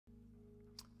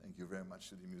you very much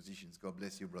to the musicians. God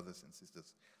bless you, brothers and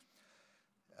sisters.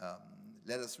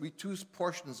 Let us read two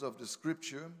portions of the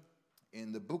scripture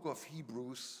in the book of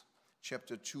Hebrews,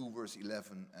 chapter 2, verse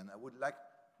 11. And I would like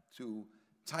to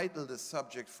title the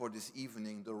subject for this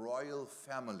evening, The Royal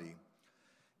Family.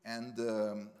 And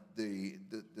the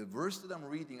verse that I'm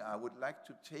reading, I would like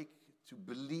to take to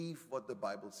believe what the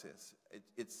Bible says.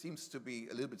 It seems to be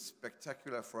a little bit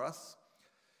spectacular for us.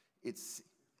 It's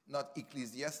not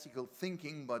ecclesiastical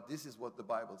thinking, but this is what the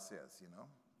Bible says, you know.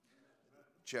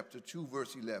 Chapter 2,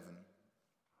 verse 11.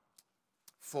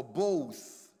 For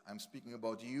both, I'm speaking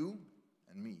about you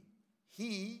and me,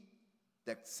 he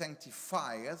that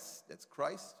sanctifies, that's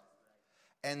Christ,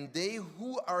 and they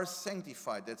who are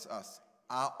sanctified, that's us,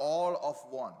 are all of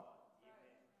one.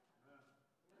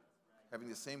 Having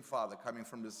the same Father, coming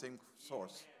from the same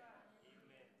source.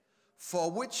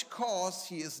 For which cause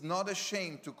he is not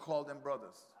ashamed to call them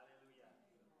brothers.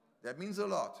 That means a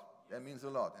lot. That means a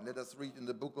lot. And let us read in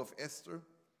the book of Esther.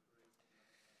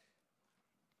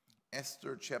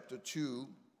 Esther chapter 2,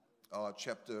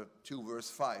 verse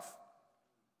 5.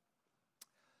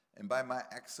 And by my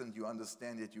accent, you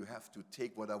understand that you have to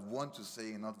take what I want to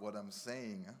say and not what I'm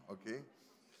saying, okay?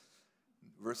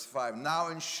 Verse 5. Now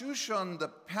in Shushan the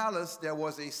palace there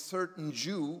was a certain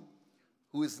Jew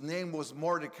whose name was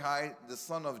Mordecai, the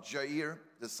son of Jair,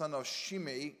 the son of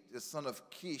Shimei, the son of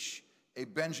Kish, a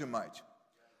Benjamite,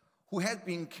 who had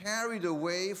been carried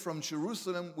away from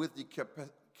Jerusalem with the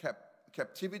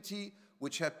captivity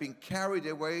which had been carried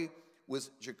away with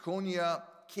Jeconiah,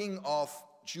 king of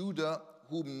Judah,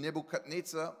 whom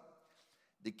Nebuchadnezzar,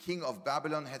 the king of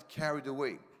Babylon, had carried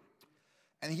away.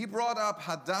 And he brought up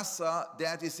Hadassah,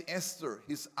 that is Esther,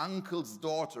 his uncle's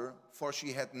daughter, for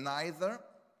she had neither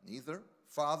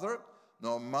father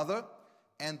nor mother,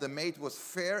 and the maid was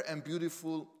fair and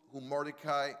beautiful, whom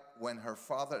Mordecai, when her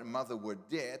father and mother were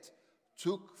dead,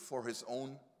 took for his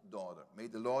own daughter. May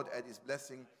the Lord add his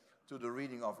blessing to the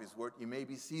reading of his word. You may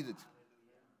be seated.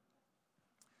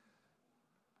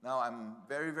 Now, I'm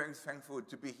very, very thankful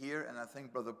to be here, and I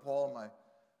thank Brother Paul, my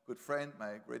good friend,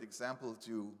 my great example,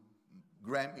 to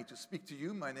grant me to speak to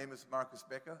you. My name is Markus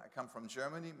Becker. I come from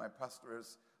Germany. My pastor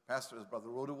is Brother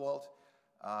Rodewald.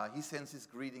 He sends his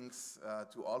greetings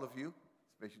to all of you,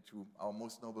 especially to our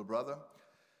most noble brother.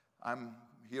 I'm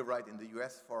here right in the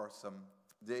U.S. for some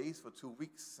days, for 2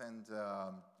 weeks, and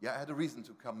I had a reason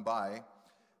to come by.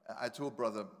 I told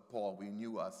Brother Paul we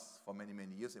knew us for many,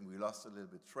 many years, and we lost a little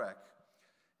bit track.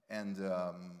 And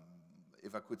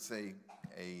if I could say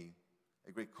a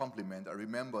great compliment, I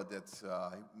remember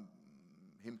that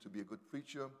him to be a good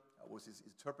preacher. I was his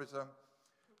interpreter.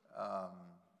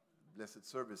 Blessed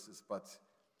services, but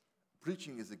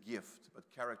preaching is a gift, but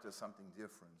character is something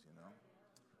different, you know.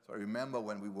 So I remember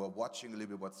when we were watching a little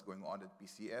bit what's going on at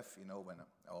BCF, you know, when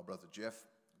our brother Jeff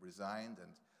resigned,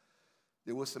 and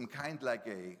there was some kind like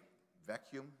a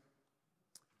vacuum,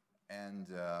 and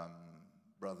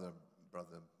Brother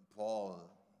Paul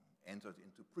entered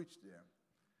into preach there,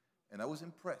 and I was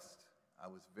impressed. I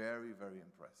was very, very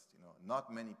impressed. You know,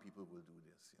 not many people will do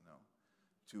this. You know,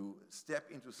 to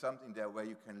step into something there where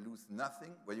you can lose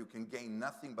nothing, where you can gain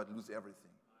nothing but lose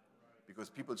everything, because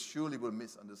people surely will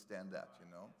misunderstand that. You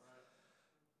know,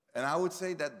 and I would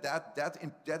say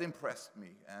that impressed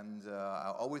me, and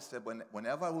I always said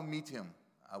whenever I will meet him,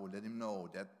 I would let him know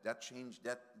that changed,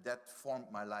 that formed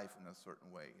my life in a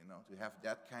certain way, you know, to have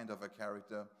that kind of a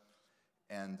character.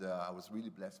 And I was really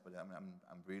blessed by that.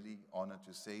 I'm really honored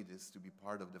to say this, to be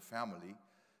part of the family.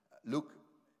 Look,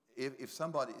 if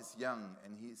somebody is young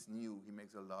and he's new, he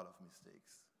makes a lot of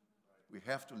mistakes. We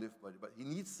have to live by it, but he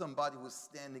needs somebody who's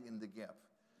standing in the gap.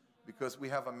 Because we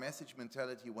have a message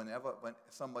mentality when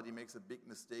somebody makes a big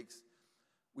mistakes,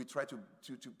 we try to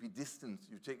be distant.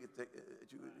 You take it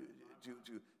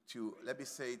to let me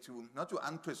say, not to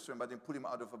unchristian, but then put him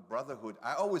out of a brotherhood.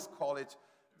 I always call it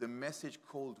the message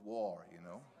Cold War, you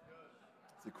know.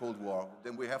 It's the Cold War.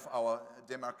 Then we have our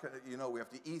you know, we have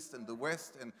the East and the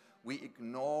West, and we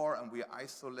ignore and we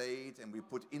isolate and we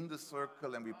put in the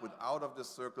circle and we put out of the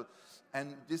circle.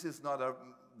 And this is not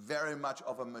very much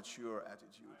of a mature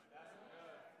attitude.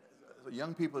 So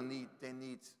young people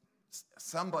need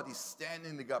somebody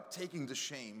standing in the gap, taking the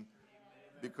shame,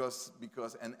 because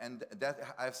and that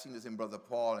I've seen this in Brother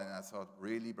Paul, and I thought,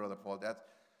 really, Brother Paul,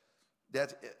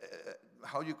 that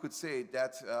how you could say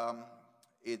that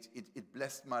it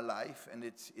blessed my life, and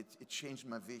it changed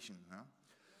my vision.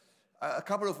 Huh? A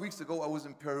couple of weeks ago, I was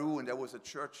in Peru, and there was a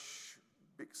church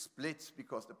big split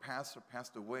because the pastor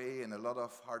passed away, and a lot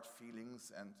of hard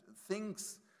feelings and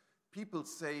things. People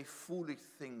say foolish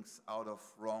things out of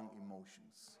wrong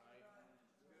emotions.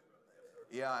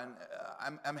 Yeah,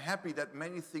 and I'm happy that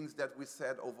many things that we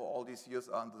said over all these years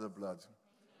are under the blood.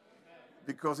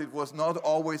 Because it was not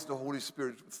always the Holy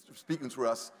Spirit speaking to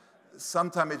us.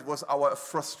 Sometimes it was our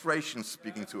frustration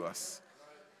speaking to us.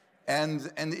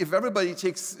 And if everybody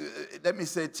takes,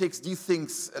 takes these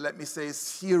things,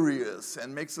 serious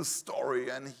and makes a story,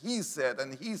 and he said,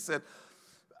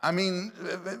 I mean,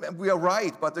 we are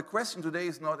right, but the question today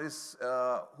is not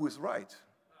who is right.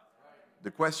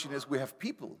 The question is, we have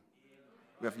people.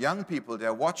 We have young people,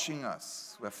 they're watching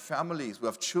us. We have families, we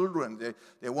have children.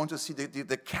 They want to see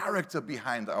the character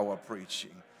behind our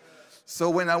preaching. So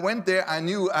when I went there, I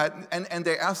knew, and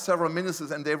they asked several ministers,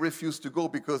 and they refused to go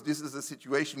because this is a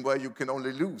situation where you can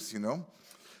only lose, you know.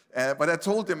 But I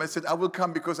told them, I said, I will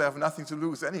come because I have nothing to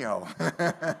lose anyhow.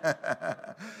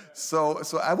 So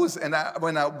I was,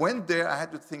 when I went there, I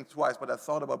had to think twice, but I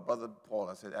thought about Brother Paul.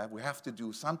 I said, we have to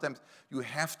do, sometimes you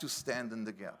have to stand in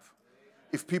the gap.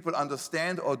 If people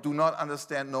understand or do not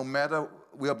understand, no matter,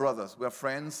 we are brothers, we are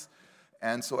friends,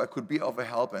 and so I could be of a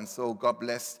help, and so God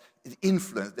bless the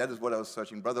influence. That is what I was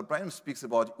searching. Brother Branham speaks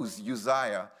about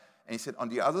Uzziah, and he said, on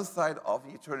the other side of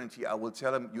eternity, I will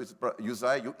tell him,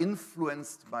 Uzziah, you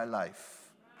influenced my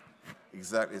life.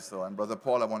 Exactly so. And Brother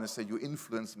Paul, I want to say, you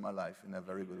influenced my life in a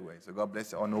very good way. So God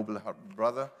bless you, our noble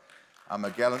brother. I'm a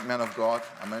gallant man of God.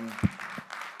 Amen.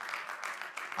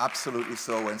 Absolutely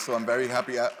so. And so I'm very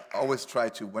happy. I always try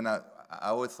to, when I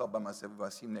always thought by myself, if I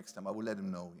see him next time, I will let him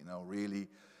know, you know, really.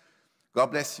 God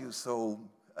bless you. So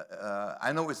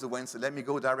I know it's a Wednesday. Let me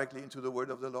go directly into the word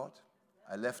of the Lord.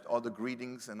 I left all the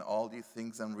greetings and all these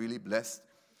things. I'm really blessed.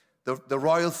 The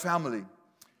royal family.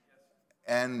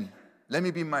 And let me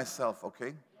be myself,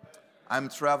 okay? I'm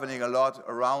traveling a lot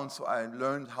around, so I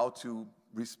learned how to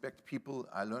respect people.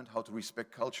 I learned how to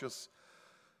respect cultures.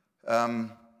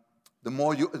 The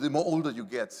more older you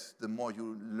get, the more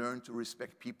you learn to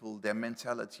respect people, their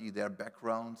mentality, their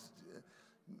background.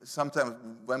 Sometimes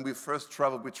when we first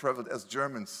traveled, we traveled as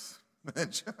Germans.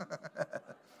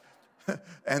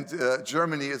 And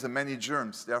Germany is a many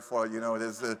germs. Therefore, you know,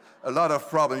 there's a lot of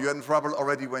problem. You're in trouble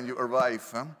already when you arrive.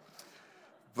 Huh?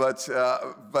 But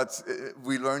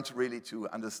we learned really to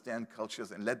understand cultures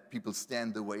and let people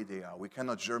stand the way they are. We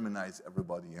cannot Germanize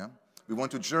everybody. Huh? We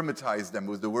want to Germatize them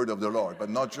with the word of the Lord, but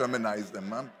not Germanize them.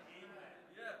 Huh?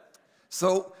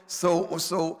 So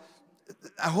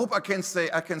I hope I can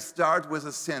start with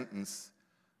a sentence,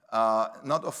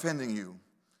 not offending you.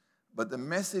 But the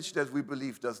message that we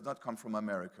believe does not come from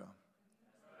America.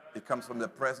 It comes from the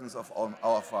presence of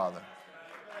our Father.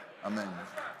 Amen.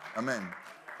 Amen.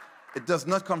 It does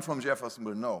not come from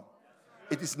Jeffersonville, no.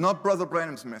 It is not Brother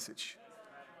Branham's message.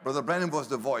 Brother Branham was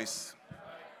the voice.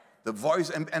 The voice,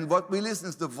 and what we listen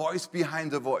is the voice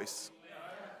behind the voice.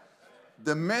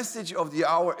 The message of the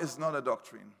hour is not a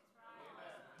doctrine.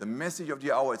 The message of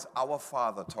the hour is our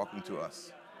Father talking to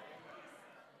us.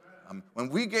 When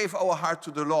we gave our heart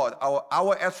to the Lord,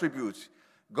 our attribute,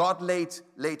 God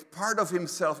laid part of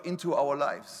himself into our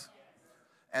lives.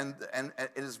 And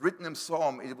it is written in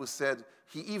Psalm, it was said,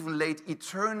 he even laid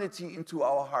eternity into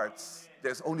our hearts.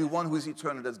 There's only one who is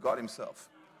eternal, that's God himself.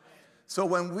 So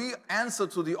when we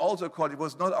answered to the altar call, it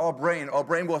was not our brain. Our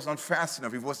brain was not fast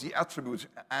enough. It was the attribute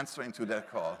answering to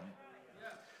that call.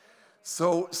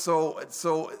 So,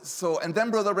 and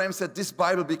then Brother Branham said, this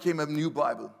Bible became a new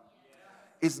Bible.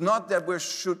 It's not that we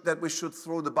should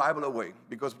throw the Bible away,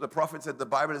 because the prophet said the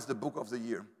Bible is the book of the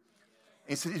year.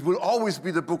 He said it will always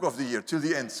be the book of the year till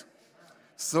the end.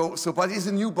 But it's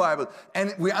a new Bible,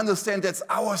 and we understand that's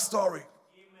our story,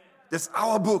 that's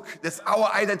our book, that's our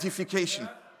identification.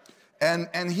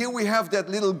 And here we have that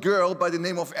little girl by the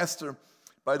name of Esther.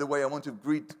 By the way, I want to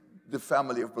greet the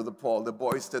family of Brother Paul, the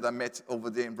boys that I met over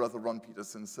there in Brother Ron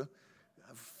Peterson's.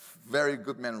 Very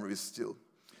good memories still.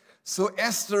 So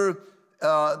Esther.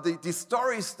 The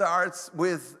story starts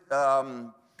with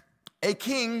a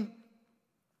king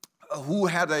who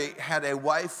had a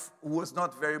wife who was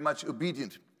not very much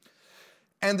obedient.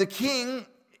 And the king,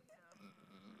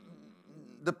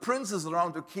 the princes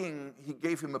around the king, he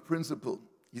gave him a principle.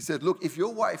 He said, look, if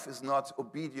your wife is not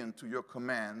obedient to your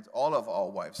command, all of our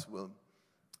wives will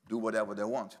do whatever they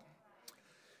want.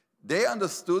 They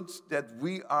understood that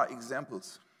we are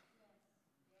examples.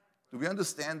 Do we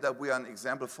understand that we are an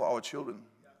example for our children,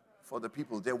 for the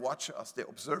people? They watch us, they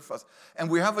observe us. And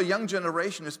we have a young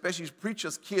generation, especially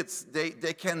preachers' kids, they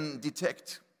can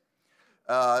detect.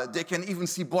 They can even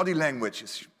see body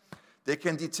languages. They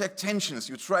can detect tensions.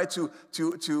 You try to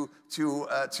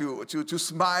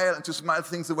smile and to smile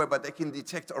things away, but they can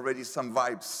detect already some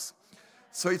vibes.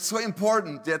 So it's so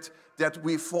important that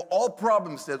we, for all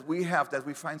problems that we have, that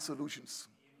we find solutions.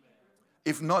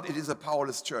 If not, it is a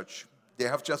powerless church. They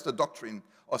have just a doctrine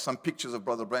or some pictures of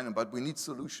Brother Branham, but we need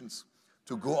solutions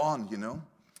to go on, you know.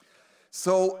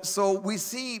 So we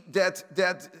see that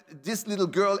this little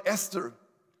girl, Esther,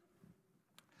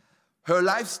 her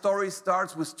life story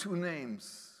starts with two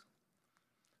names.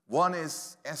 One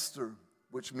is Esther,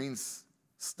 which means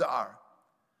star.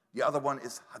 The other one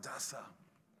is Hadassah.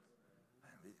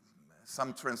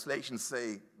 Some translations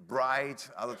say bride,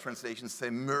 other translations say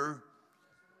myrrh.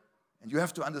 And you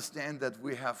have to understand that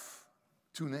we have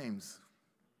two names.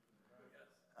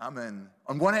 Amen.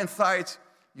 On one hand side,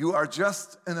 you are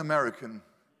just an American.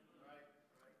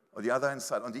 On the other hand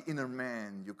side, on the inner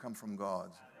man, you come from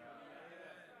God.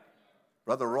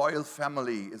 Brother, royal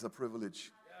family is a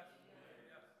privilege.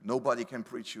 Nobody can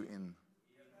preach you in,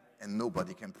 and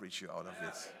nobody can preach you out of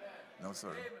it. No,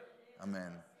 sir.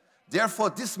 Amen. Therefore,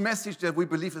 this message that we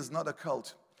believe is not a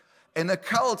cult. In a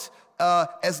cult,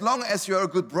 as long as you're a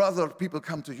good brother, people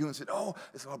come to you and say, oh,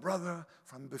 it's our brother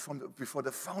from before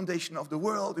the foundation of the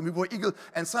world, and we were eagle.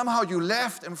 And somehow you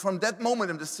left, and from that moment,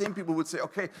 and the same people would say,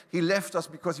 okay, he left us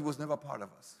because he was never part of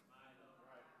us.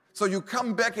 So you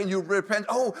come back and you repent,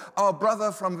 oh, our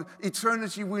brother from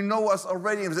eternity, we know us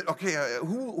already. And say, okay,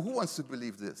 who wants to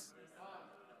believe this?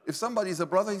 If somebody is a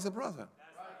brother, he's a brother.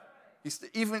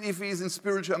 Even if he's in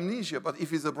spiritual amnesia, but if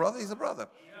he's a brother, he's a brother.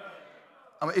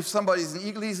 I mean, if somebody is an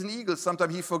eagle, he's an eagle.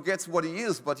 Sometimes he forgets what he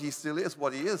is, but he still is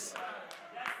what he is.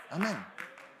 Amen.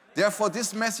 Therefore,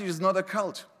 this message is not a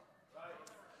cult.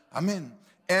 Amen.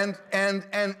 And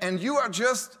you are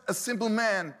just a simple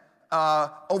man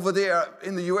over there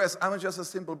in the U.S. I'm just a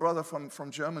simple brother from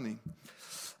Germany.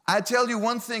 I tell you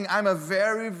one thing, I'm a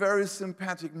very, very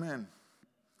sympathetic man,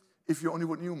 if you only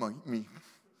would knew me.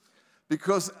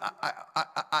 Because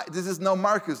this is now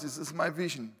Markus, this is my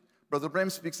vision. Brother Branham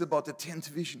speaks about the tent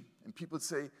vision. And people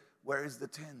say, where is the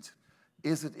tent?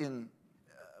 Is it in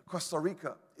Costa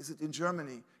Rica? Is it in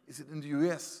Germany? Is it in the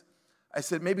U.S.? I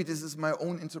said, maybe this is my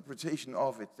own interpretation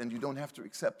of it, then you don't have to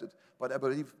accept it. But I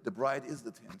believe the bride is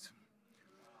the tent.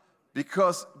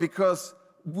 Because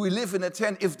we live in a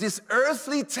tent. If this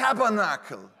earthly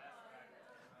tabernacle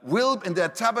will, and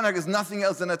that tabernacle is nothing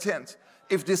else than a tent.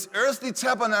 If this earthly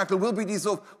tabernacle will be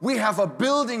dissolved, we have a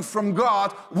building from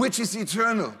God which is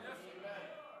eternal.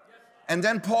 And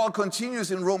then Paul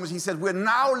continues in Romans. He said, we're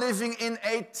now living in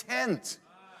a tent,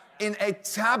 in a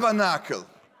tabernacle.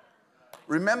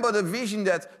 Remember the vision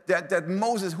that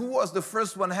Moses, who was the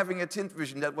first one having a tent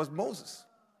vision? That was Moses.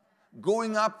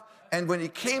 Going up, and when he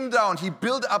came down, he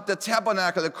built up the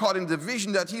tabernacle according to the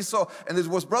vision that he saw. And it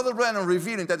was Brother Branham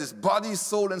revealing that is body,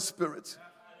 soul, and spirit.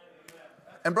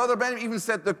 And Brother Branham even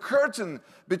said the curtain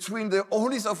between the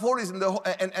holies of holies and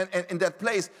that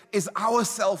place is our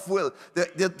self-will.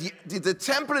 The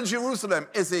temple in Jerusalem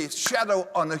is a shadow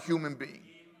on a human being.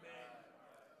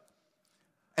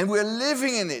 And we're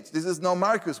living in it. This is now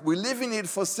Markus. We're living in it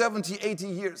for 70, 80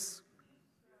 years.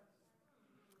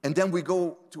 And then we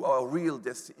go to our real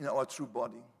destiny, in our true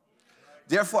body.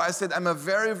 Therefore, I said, I'm a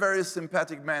very, very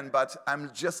sympathetic man, but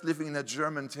I'm just living in a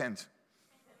German tent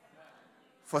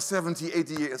for 70,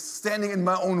 80 years, standing in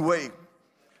my own way,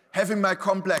 having my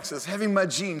complexes, having my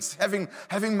genes, having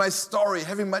my story,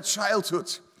 having my childhood.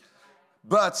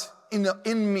 But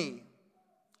in me,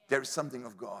 there is something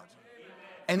of God.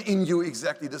 And in you,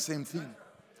 exactly the same thing.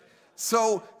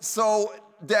 So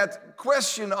that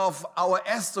question of our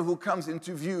Esther who comes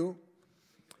into view,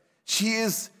 she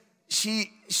does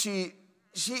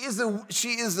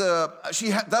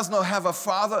not have a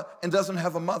father and doesn't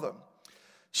have a mother.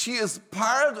 She is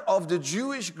part of the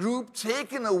Jewish group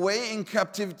taken away in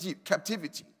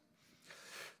captivity.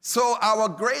 So our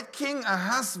great king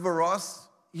Ahasuerus,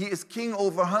 he is king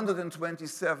over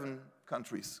 127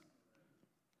 countries.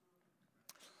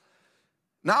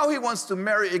 Now he wants to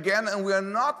marry again, and we are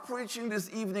not preaching this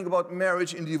evening about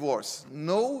marriage and divorce.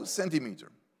 No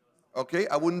centimeter. Okay?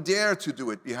 I wouldn't dare to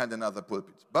do it behind another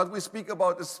pulpit. But we speak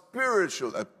about a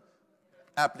spiritual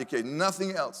application,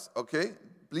 nothing else. Okay?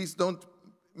 Please don't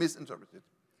misinterpret it.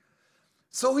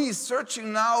 So he's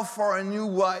searching now for a new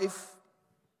wife,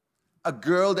 a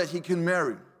girl that he can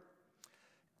marry.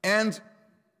 And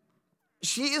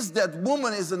that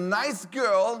woman is a nice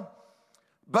girl,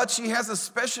 but she has a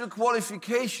special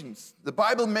qualifications. The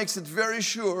Bible makes it very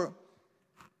sure.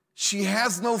 She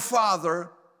has no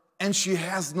father and she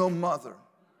has no mother.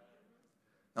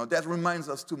 Now that reminds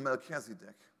us to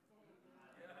Melchizedek.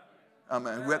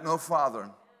 Amen. We had no father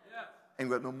and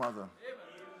we had no mother.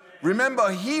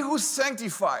 Remember, he who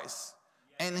sanctifies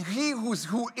and he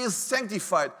who is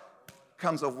sanctified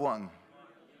comes of one.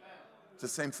 It's the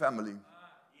same family.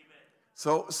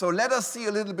 So let us see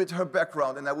a little bit her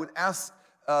background, and I would ask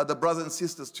the brothers and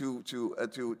sisters to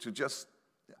just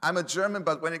I'm a German,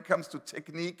 but when it comes to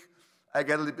technique, I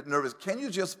get a little bit nervous. Can you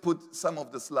just put some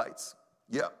of the slides?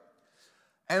 Yeah.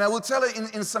 And I will tell it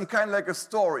in some kind of like a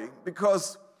story,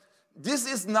 because this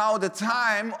is now the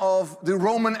time of the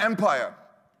Roman Empire.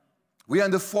 We are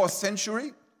in the 4th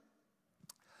century,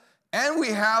 and we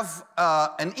have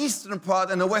an eastern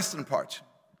part and a western part.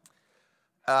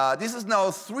 This is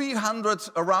now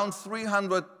around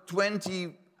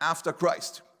 320 after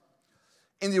Christ.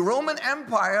 In the Roman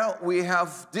Empire, we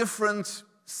have different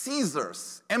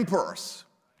Caesars, emperors.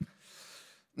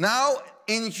 Now,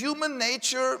 in human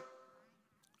nature,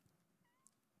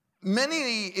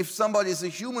 if somebody is a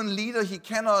human leader, he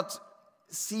cannot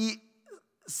see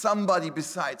somebody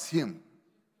besides him.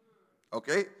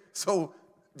 Okay? So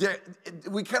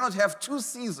we cannot have 2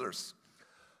 Caesars.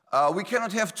 We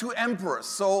cannot have 2 emperors.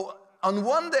 So on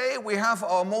one day, we have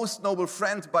our most noble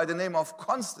friend by the name of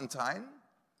Constantine,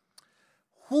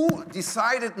 who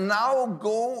decided now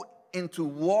go into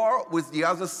war with the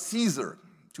other Caesar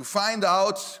to find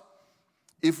out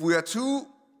if we are 2,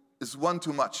 is 1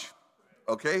 too much.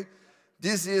 Okay?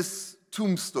 This is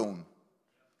Tombstone.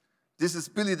 This is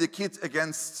Billy the Kid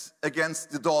against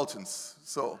the Daltons.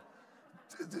 So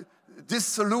this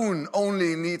saloon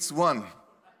only needs 1.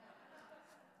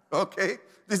 Okay?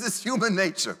 This is human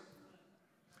nature.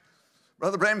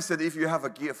 Brother Branham said, if you have a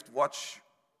gift, watch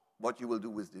what you will do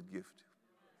with the gift.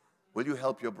 Will you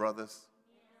help your brothers?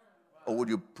 Or will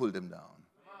you pull them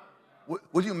down?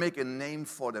 Will you make a name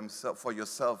for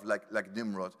yourself like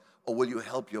Nimrod? Or will you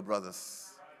help your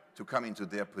brothers to come into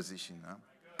their position? Huh?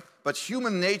 But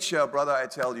human nature, brother, I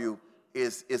tell you,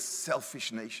 is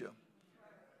selfish nature.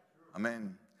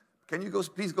 Amen. Can you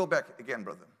please go back again,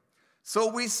 brother?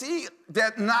 So we see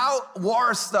that now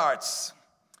war starts.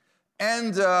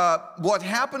 And what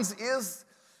happens is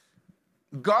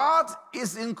God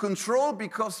is in control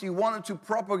because he wanted to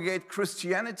propagate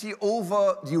Christianity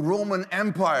over the Roman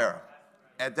Empire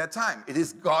at that time. It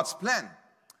is God's plan.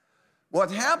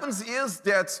 What happens is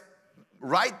that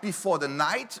right before the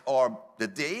night or the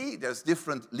day, there's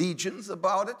different legions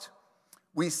about it.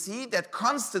 We see that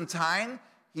Constantine,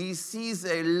 he sees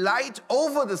a light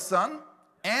over the sun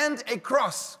and a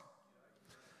cross.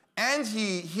 And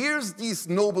he hears these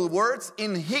noble words,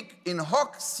 in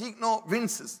hoc signo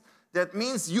vinces. That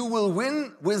means you will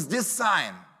win with this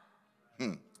sign.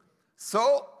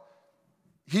 So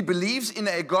he believes in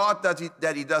a God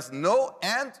that he doesn't know,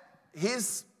 and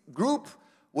his group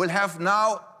will have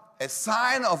now a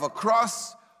sign of a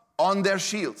cross on their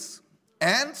shields.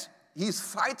 And he's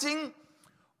fighting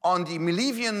on the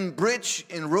Milvian Bridge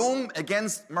in Rome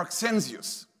against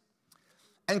Maxentius.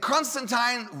 And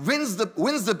Constantine wins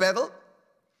the battle.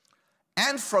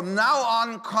 And from now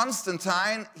on,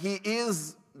 Constantine, he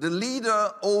is the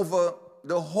leader over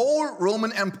the whole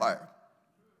Roman Empire.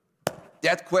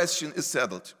 That question is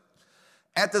settled.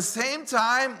 At the same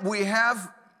time, we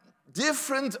have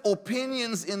different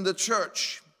opinions in the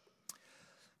church.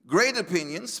 Great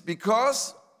opinions,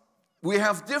 because we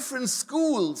have different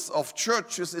schools of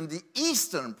churches in the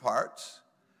eastern part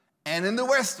and in the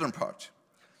western part.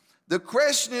 The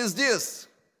question is this: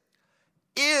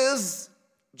 is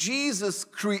Jesus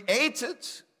created,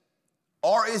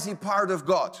 or is he part of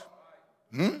God?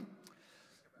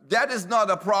 That is not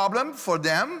a problem for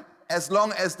them as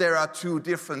long as there are 2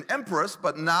 different emperors,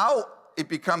 but now it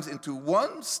becomes into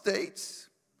one state,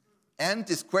 and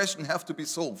this question has to be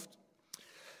solved.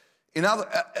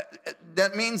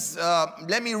 That means,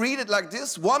 let me read it like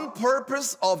this. One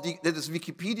purpose of that is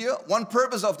Wikipedia, one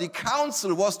purpose of the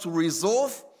council was to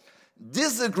resolve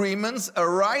disagreements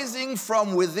arising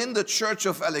from within the Church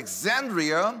of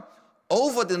Alexandria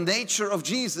over the nature of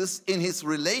Jesus in his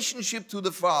relationship to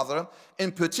the Father,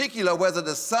 in particular whether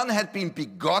the Son had been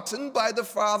begotten by the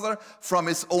Father from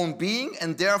his own being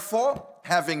and therefore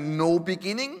having no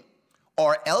beginning,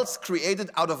 or else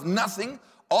created out of nothing,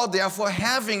 or therefore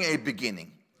having a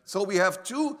beginning. So we have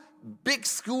 2 big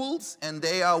schools, and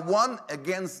they are one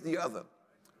against the other.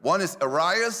 One is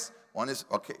Arius, one is,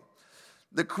 okay.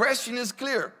 The question is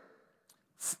clear.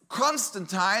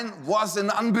 Constantine was an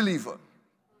unbeliever.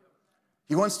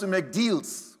 He wants to make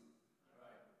deals.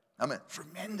 I mean,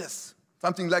 tremendous.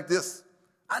 Something like this.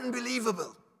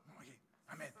 Unbelievable.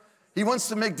 I mean, he wants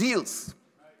to make deals.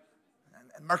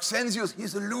 And Maxentius,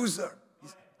 he's a loser.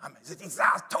 It's a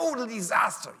disaster, total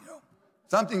disaster, you know.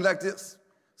 Something like this.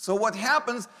 So what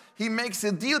happens, he makes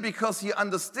a deal because he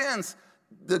understands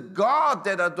the God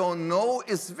that I don't know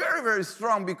is very, very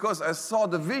strong because I saw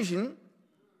the vision,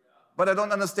 but I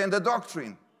don't understand the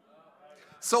doctrine.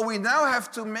 So we now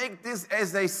have to make this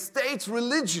as a state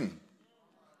religion.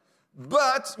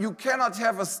 But you cannot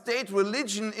have a state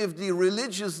religion if the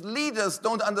religious leaders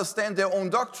don't understand their own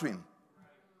doctrine.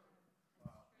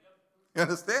 You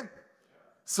understand?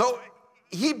 So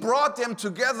he brought them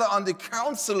together on the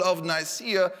Council of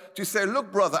Nicaea to say,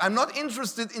 look, brother, I'm not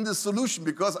interested in the solution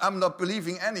because I'm not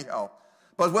believing anyhow.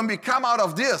 But when we come out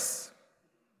of this,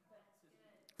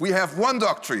 we have one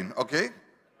doctrine, okay?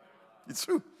 It's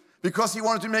true. Because he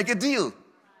wanted to make a deal.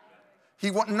 He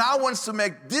now wants to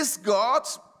make this God,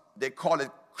 they call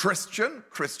it Christianos,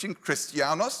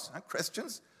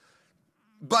 Christians.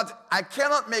 But I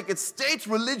cannot make it state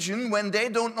religion when they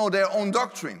don't know their own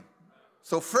doctrine.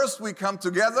 So first we come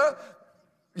together,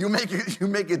 you make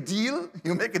a deal,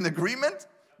 you make an agreement,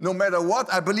 no matter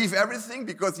what. I believe everything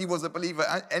because he was a believer,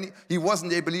 he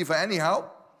wasn't a believer anyhow.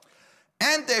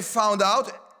 And they found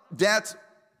out that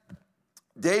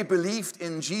they believed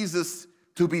in Jesus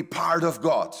to be part of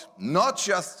God, not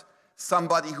just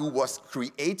somebody who was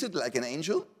created like an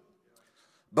angel,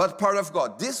 but part of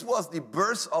God. This was the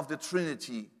birth of the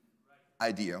Trinity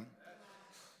idea.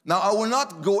 Now, I will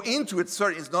not go into it, sir.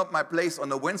 It's not my place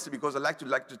on a Wednesday because I like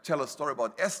to tell a story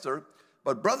about Esther.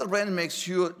 But Brother Brandon makes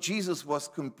sure Jesus was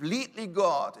completely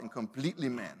God and completely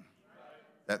man.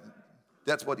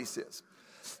 That's what he says.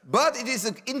 But it is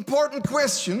an important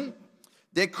question.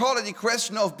 They call it the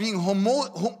question of being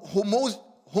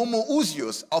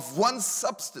homoousios, of one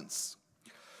substance.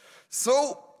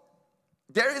 So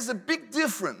there is a big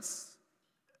difference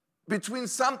between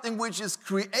something which is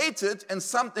created and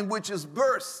something which is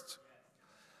birthed.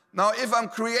 Now, if I'm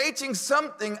creating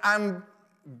something, I'm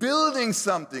building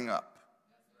something up.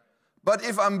 But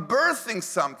if I'm birthing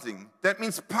something, that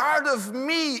means part of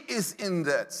me is in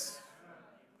that.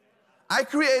 I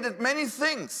created many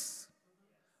things,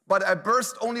 but I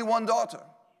birthed only one daughter.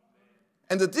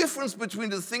 And the difference between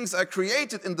the things I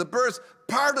created in the birth,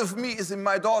 part of me is in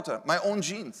my daughter, my own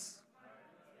genes.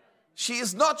 She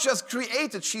is not just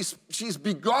created, she's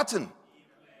begotten.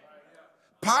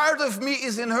 Part of me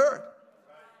is in her.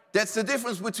 That's the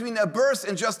difference between a birth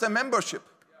and just a membership.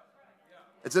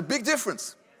 It's a big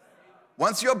difference.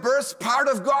 Once you're birthed, part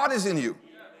of God is in you.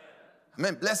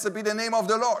 Amen. Blessed be the name of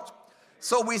the Lord.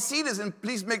 So we see this, and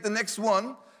please make the next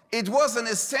one. It was an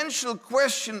essential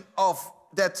question of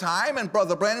that time, and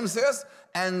Brother Branham says,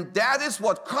 and that is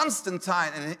what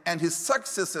Constantine and his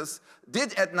successors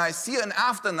did at Nicaea. And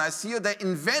after Nicaea, they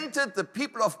invented the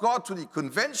people of God to the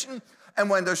convention. And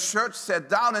when the church sat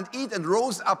down and eat and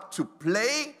rose up to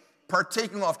play,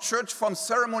 partaking of church form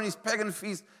ceremonies, pagan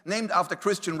feasts named after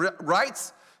Christian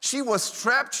rites, she was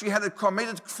trapped. She had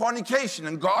committed fornication,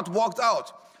 and God walked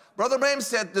out. Brother Branham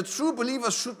said the true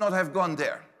believers should not have gone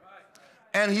there.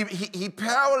 And he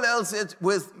parallels it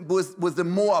with the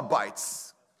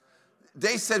Moabites.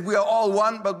 They said we are all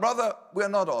one, but brother, we are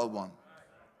not all one.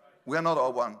 We are not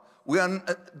all one.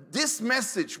 This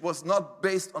message was not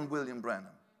based on William Branham.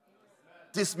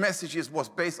 This message was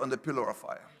based on the pillar of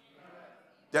fire.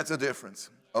 That's a difference,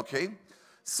 okay?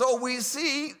 So we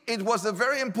see it was a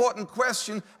very important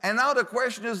question, and now the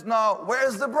question is now,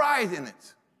 where's the bride in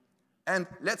it? And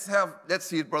let's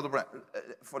see it, Brother Branham,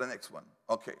 for the next one.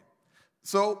 Okay.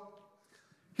 So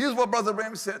here's what Brother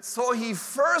Branham said. So he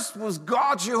first was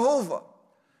God Jehovah,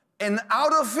 and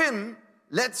out of him,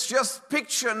 let's just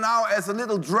picture now as a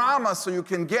little drama so you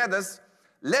can get us.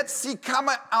 Let's see,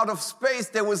 coming out of space,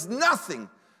 there was nothing.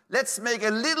 Let's make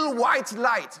a little white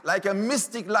light, like a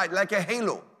mystic light, like a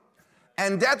halo.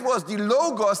 And that was the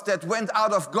Logos that went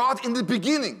out of God in the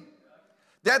beginning.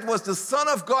 That was the Son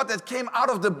of God that came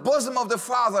out of the bosom of the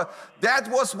Father. That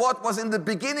was what was in the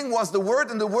beginning, was the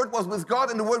Word, and the Word was with God,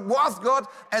 and the Word was God,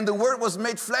 and the Word was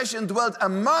made flesh and dwelt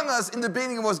among us. In the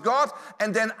beginning was God,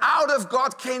 and then out of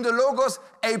God came the Logos,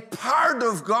 a part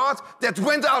of God that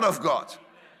went out of God.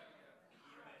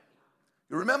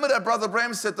 You remember that Brother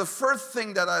Branham said the first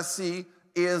thing that I see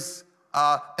is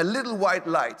a little white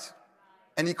light,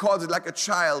 and he calls it like a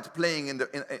child playing in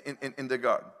the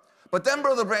garden. But then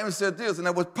Brother Branham said this, and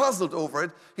I was puzzled over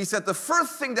it. He said the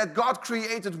first thing that God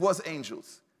created was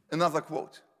angels. Another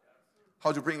quote.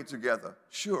 How to bring it together?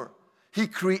 Sure. He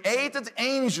created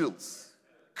angels.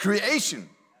 Creation.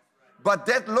 But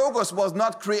that Logos was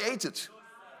not created.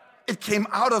 It came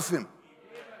out of him.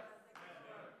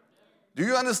 Do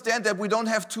you understand that we don't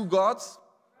have two gods?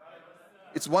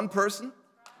 It's one person.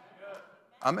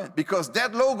 Amen. Because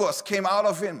that Logos came out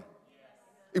of him.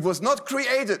 It was not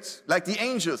created like the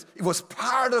angels. It was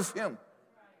part of him.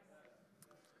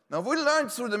 Now we learned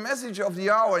through the message of the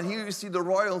hour, and here you see the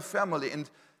royal family. And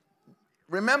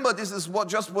remember, this is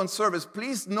just one service.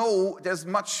 Please know there's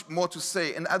much more to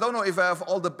say. And I don't know if I have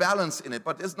all the balance in it,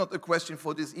 but it's not a question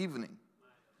for this evening.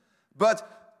 But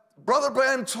Brother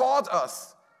Branham taught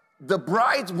us the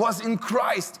bride was in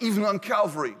Christ, even on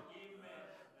Calvary,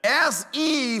 as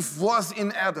Eve was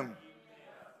in Adam.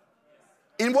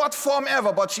 In what form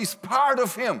ever, but she's part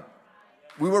of him.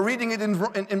 We were reading it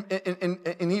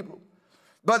in Hebrew.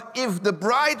 But if the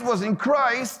bride was in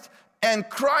Christ, and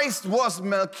Christ was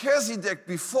Melchizedek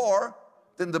before,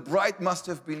 then the bride must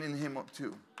have been in him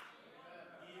too.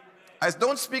 I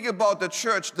don't speak about the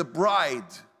church, the bride.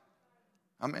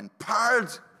 Amen.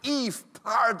 Eve,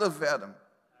 part of Adam.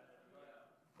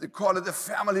 They call it the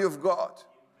family of God.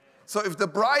 So if the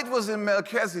bride was in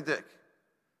Melchizedek,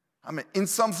 in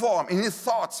some form, in his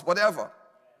thoughts, whatever,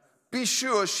 be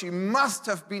sure she must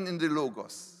have been in the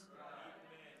Logos.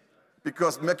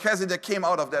 Because Melchizedek came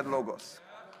out of that Logos.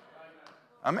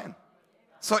 Amen.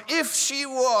 So if she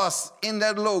was in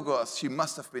that Logos, she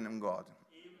must have been in God.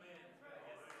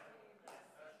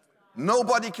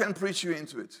 Nobody can preach you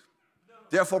into it.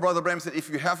 Therefore, Brother Branham said, if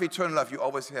you have eternal life, you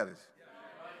always had it.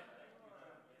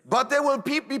 But there will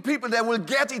be people that will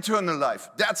get eternal life.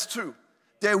 That's true.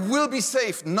 They will be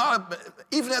saved, not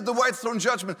even at the white throne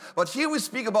judgment. But here we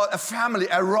speak about a family,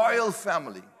 a royal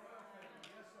family.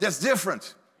 That's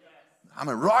different. I'm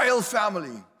a royal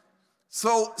family.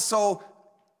 So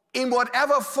in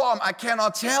whatever form, I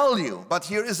cannot tell you. But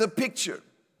here is a picture.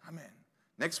 Amen.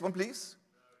 Next one, please.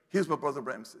 Here's what Brother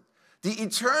Branham said. The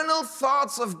eternal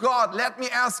thoughts of God, let me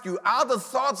ask you, are the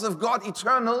thoughts of God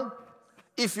eternal?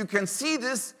 If you can see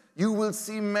this, you will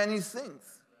see many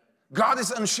things. God is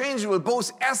unchangeable,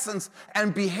 both essence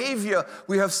and behavior.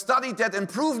 We have studied that and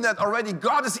proven that already.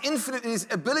 God is infinite in his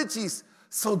abilities.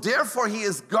 So therefore he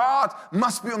is God,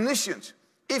 must be omniscient.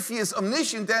 If he is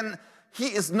omniscient, then he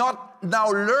is not now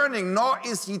learning, nor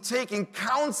is he taking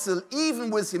counsel even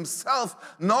with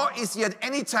himself, nor is he at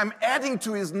any time adding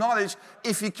to his knowledge.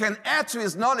 If he can add to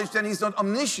his knowledge, then he's not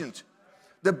omniscient.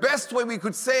 The best way we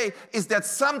could say is that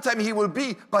sometime he will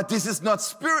be, but this is not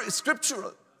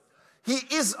scriptural. He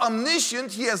is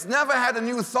omniscient. He has never had a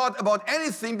new thought about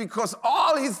anything because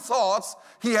all his thoughts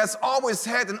he has always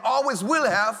had and always will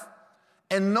have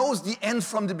and knows the end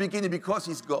from the beginning because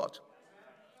he's God.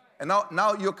 And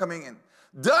now you're coming in.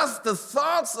 Thus the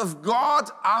thoughts of God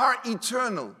are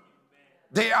eternal.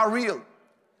 They are real.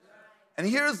 And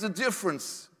here's the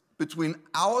difference between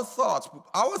our thoughts.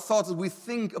 Our thoughts, we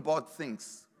think about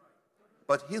things.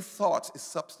 But his thoughts is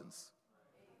substance.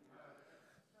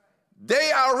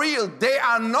 They are real. They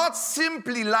are not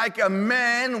simply like a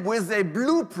man with a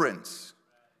blueprint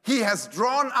he has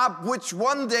drawn up, which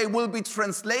one day will be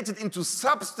translated into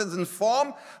substance and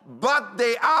form, but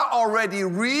they are already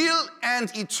real and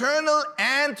eternal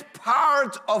and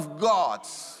part of God.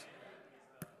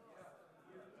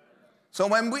 So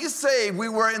when we say we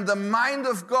were in the mind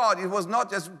of God, it was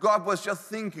not just God was just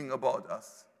thinking about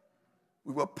us.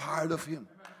 We were part of him,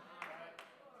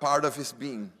 part of his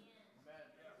being.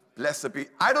 Blessed be.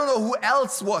 I don't know who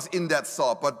else was in that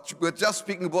thought, but we're just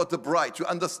speaking about the bride. To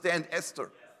understand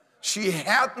Esther. She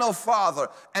had no father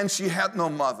and she had no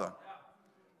mother.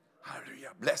 Hallelujah.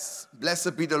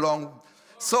 Blessed be the long.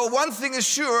 So one thing is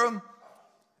sure,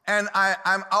 and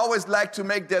I always like to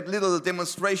make that little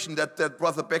demonstration that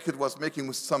Brother Becker was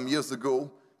making some years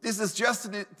ago. This is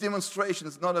just a demonstration.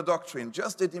 It's not a doctrine.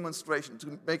 Just a demonstration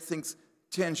to make things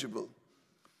tangible.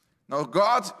 Now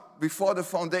God, before the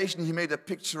foundation, he made a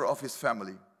picture of his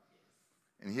family.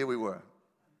 And here we were.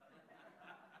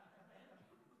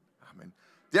 Amen.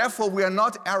 Therefore, we are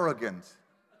not arrogant,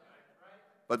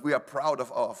 but we are proud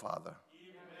of our Father.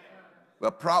 We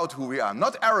are proud who we are.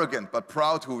 Not arrogant, but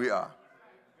proud who we are.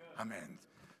 Amen.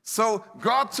 So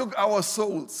God took our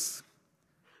souls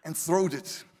and throwed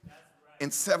it in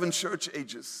 7 church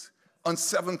ages. On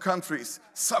 7 countries,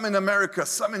 some in America,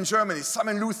 some in Germany, some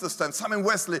in Luther's time, some in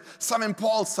Wesley, some in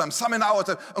Paul's time, some in our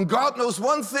time. And God knows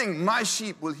one thing, my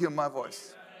sheep will hear my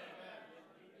voice.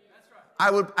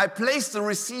 I place the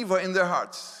receiver in their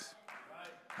hearts.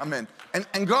 Amen.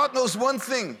 And God knows one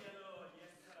thing,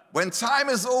 when time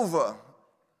is over,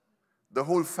 the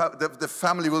whole the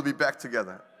family will be back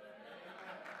together.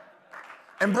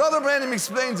 And Brother Branham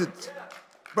explains it.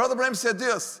 Brother Branham said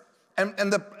this,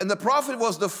 and the prophet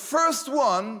was the first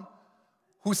one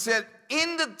who said,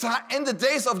 in the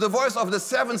days of the voice of the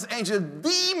 7th angel,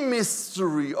 the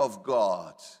mystery of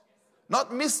God.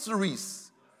 Not mysteries.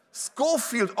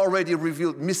 Schofield already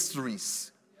revealed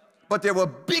mysteries. But there were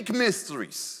big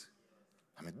mysteries.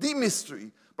 I mean, the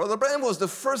mystery. Brother Branham was the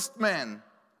first man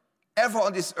ever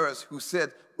on this earth who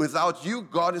said, without you,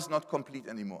 God is not complete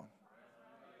anymore.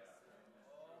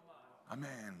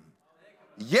 Amen.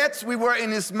 Yet we were in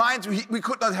his mind, we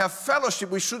could not have fellowship,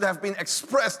 we should have been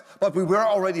expressed, but we were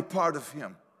already part of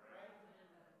him.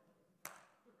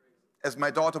 as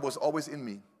my daughter was always in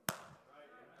me.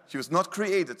 She was not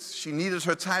created. She needed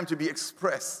her time to be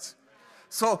expressed.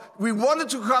 So we wanted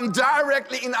to come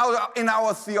directly in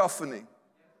our theophany.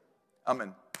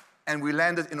 Amen. And we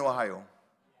landed in Ohio.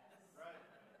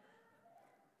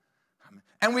 Amen.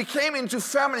 And we came into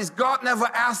families. God never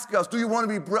asked us, do you want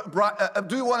to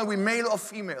be male or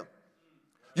female?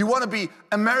 You want to be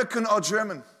American or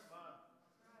German?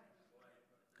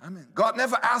 Amen. God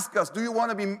never asked us, do you want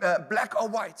to be black or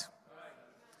white?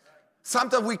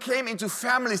 Sometimes we came into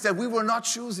families that we were not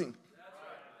choosing.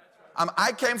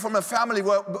 I came from a family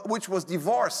which was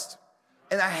divorced.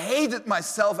 And I hated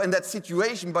myself in that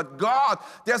situation. But God,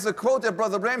 there's a quote that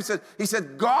Brother Branham said. He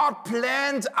said, God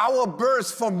planned our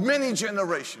birth for many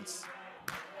generations.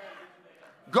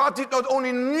 God did not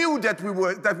only knew that we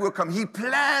were coming. He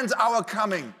planned our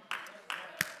coming.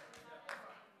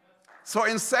 So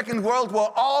in Second World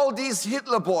War, all these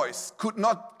Hitler boys could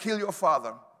not kill your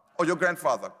father or your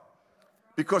grandfather.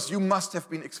 Because you must have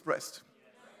been expressed.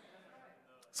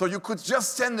 So you could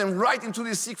just send them right into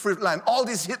the Siegfried line. All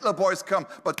these Hitler boys come,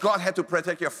 but God had to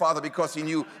protect your father because he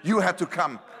knew you had to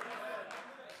come.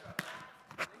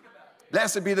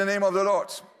 Blessed be the name of the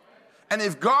Lord. And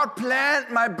if God planned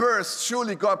my birth,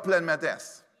 surely God planned my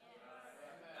death.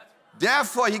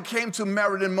 Therefore, he came to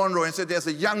Marilyn Monroe and said, there's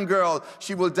a young girl,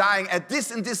 she will die at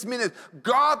this and this minute.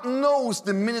 God knows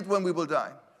the minute when we will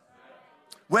die.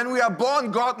 When we are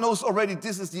born, God knows already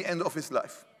this is the end of his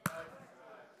life.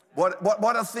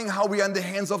 What a thing how we are in the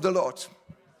hands of the Lord.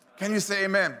 Can you say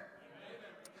amen?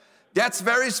 That's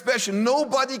very special.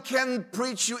 Nobody can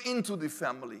preach you into the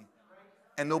family.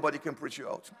 And nobody can preach you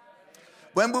out.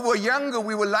 When we were younger,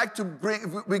 we would like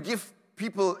to we give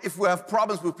people, if we have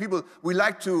problems with people, we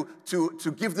like to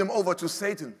give them over to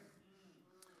Satan.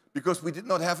 Because we did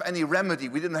not have any remedy,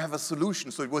 we didn't have a solution,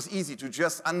 so it was easy to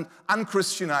just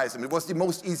unchristianize them. It was the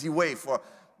most easy way for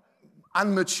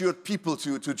unmatured people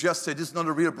to just say, this is not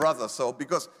a real brother. So,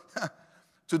 because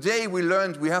today we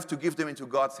learned we have to give them into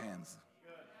God's hands.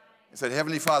 He said,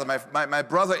 Heavenly Father, my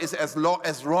brother is as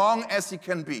wrong as he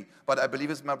can be, but I believe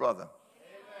it's my brother.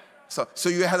 So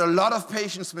you had a lot of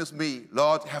patience with me.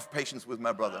 Lord, have patience with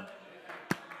my brother.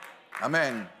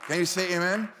 Amen. Can you say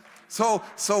amen? So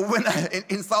when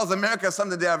in South America,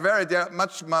 something they are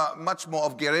much more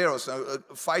of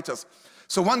guerreros, fighters.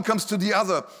 So one comes to the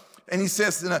other, and he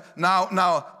says,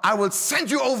 now I will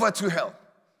send you over to hell.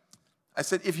 I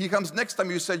said, if he comes next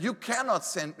time, you said, you cannot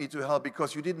send me to hell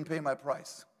because you didn't pay my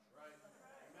price.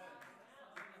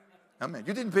 Amen.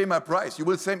 You didn't pay my price. You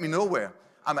will send me nowhere.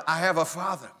 I have a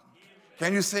father.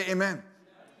 Can you say amen?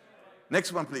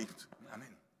 Next one, please. Amen.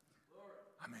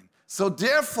 Amen. So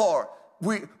therefore,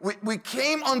 we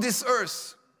came on this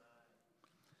earth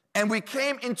and we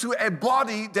came into a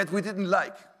body that we didn't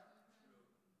like.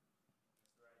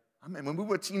 Amen. When we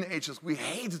were teenagers, we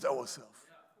hated ourselves.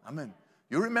 Amen.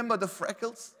 You remember the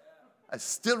freckles? I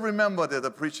still remember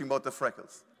the preaching about the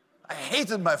freckles. I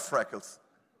hated my freckles.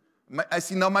 I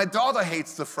see now my daughter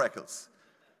hates the freckles.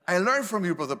 I learned from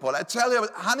you, Brother Paul. I tell you,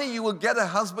 honey, you will get a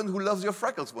husband who loves your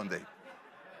freckles one day.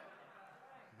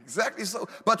 Exactly so.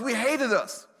 But we hated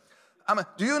us.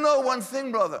 Do you know one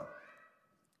thing, brother?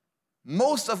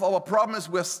 Most of our problem is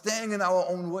we're staying in our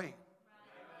own way.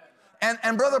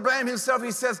 And Brother Branham himself,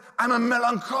 he says, I'm a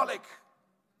melancholic.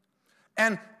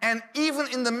 And even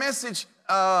in the message,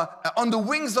 on the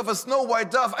wings of a snow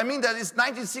white dove, I mean that is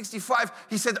 1965,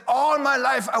 he said, all my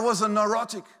life I was a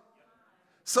neurotic.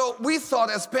 So we thought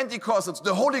as Pentecostals,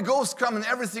 the Holy Ghost come and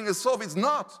everything is solved. It's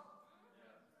not.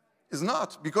 It's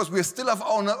not, because we still have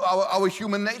our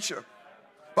human nature.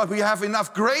 But we have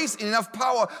enough grace and enough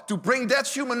power to bring that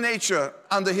human nature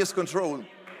under his control.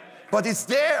 But it's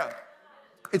there.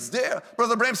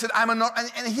 Brother Branham said,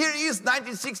 and here he is,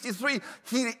 1963.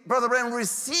 Brother Branham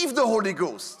received the Holy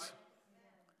Ghost.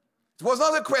 It was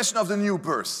not a question of the new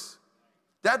birth.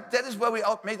 That is where we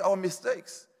made our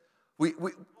mistakes.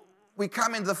 We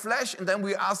come in the flesh and then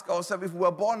we ask ourselves if we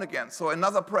were born again. So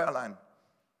another prayer line.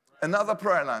 Another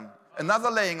prayer line.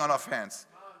 Another laying on of hands.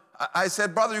 I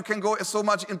said, brother, you can go so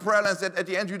much in prayer lines that at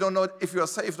the end you don't know if you are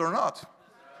saved or not.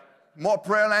 More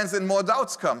prayer lines and more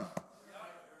doubts come.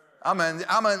 Amen.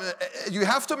 You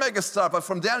have to make a start, but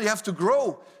from there you have to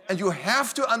grow. And you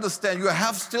have to understand, you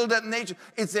have still that nature.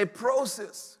 It's a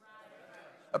process.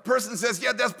 A person says,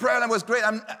 yeah, that prayer line was great.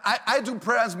 I do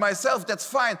prayers myself, that's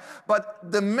fine.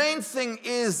 But the main thing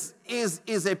is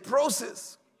a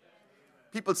process.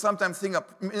 People sometimes think a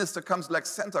minister comes like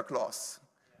Santa Claus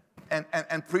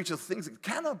and preaches things. It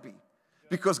cannot be.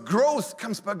 Because growth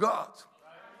comes by God.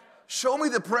 Show me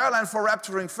the prayer line for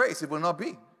rapturing faith. It will not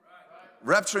be.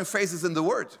 Rapturing faith is in the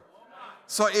Word.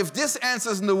 So if this answer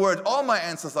is in the Word, all my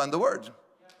answers are in the Word.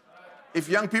 If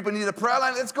young people need a prayer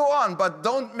line, let's go on. But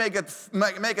don't make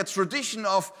a tradition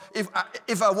of,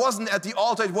 if I wasn't at the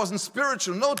altar, it wasn't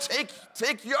spiritual. No,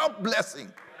 take your blessing,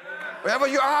 wherever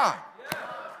you are.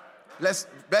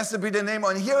 Blessed be the name.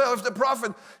 And here of the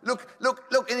prophet, look,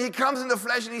 and he comes in the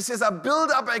flesh and he says, I build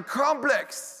up a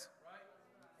complex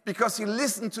because he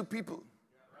listened to people.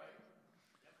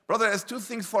 Brother, there's two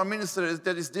things for a minister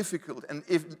that is difficult. And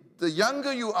if the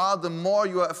younger you are, the more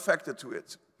you are affected to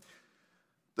it.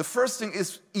 The first thing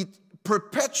is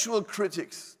perpetual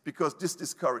critics, because this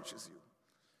discourages you.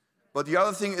 But the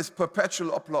other thing is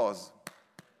perpetual applause.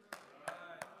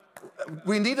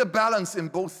 We need a balance in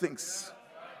both things.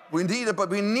 We need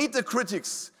the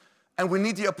critics and we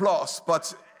need the applause.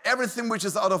 But everything which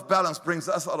is out of balance brings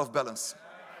us out of balance.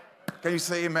 Can you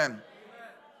say amen?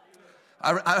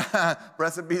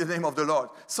 Blessed be the name of the Lord.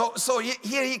 So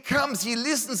here he comes. He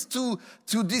listens to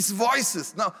these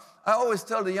voices. Now, I always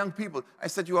tell the young people, I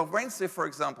said, you are Wednesday, for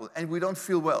example, and we don't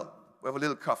feel well. We have a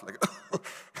little cough, like,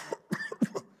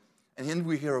 and then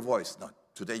we hear a voice. No,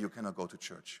 today you cannot go to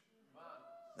church.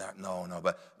 No,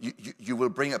 but you will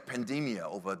bring a pandemia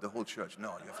over the whole church.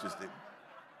 No, you have to stay.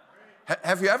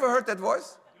 Have you ever heard that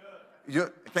voice?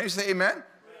 Can you say amen?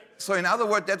 So in other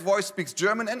words, that voice speaks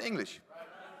German and English.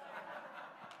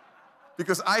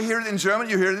 Because I hear it in German,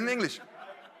 you hear it in English.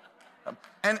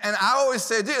 And I always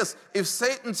say this, if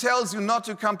Satan tells you not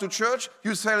to come to church,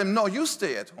 you tell him, no, you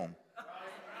stay at home.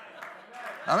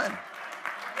 Amen.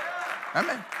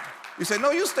 Amen. You say,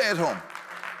 no, you stay at home.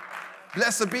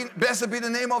 Blessed be the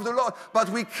name of the Lord. But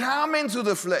we come into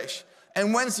the flesh.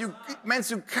 And once you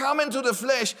come into the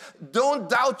flesh, don't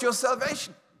doubt your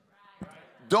salvation.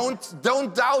 Don't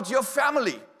doubt your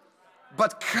family.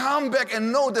 But come back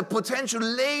and know the potential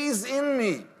lays in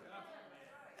me.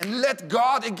 And let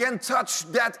God again touch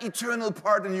that eternal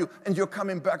part in you, and you're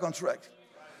coming back on track.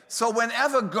 So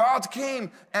whenever God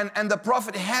came and the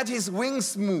prophet had his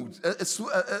wings moved,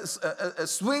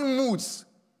 swing moods,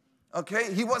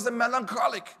 okay, he was a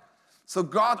melancholic. So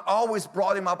God always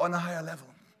brought him up on a higher level.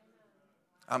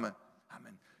 Amen.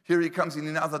 Amen. Here he comes in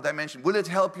another dimension. Will it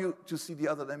help you to see the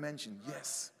other dimension?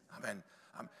 Yes. Amen.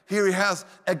 Here he has,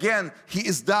 again, he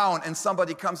is down, and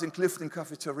somebody comes in Clifton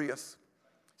Cafeterias.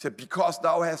 He said, because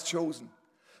thou hast chosen.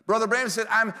 Brother Branham said,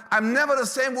 I'm never the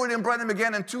same William Branham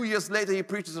again. And 2 years later, he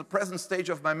preaches the present stage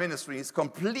of my ministry. He's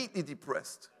completely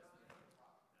depressed.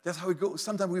 That's how it goes.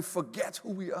 Sometimes we forget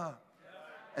who we are.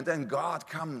 And then God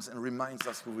comes and reminds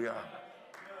us who we are.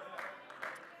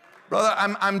 Brother,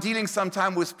 I'm dealing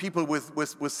sometimes with people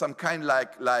with some kind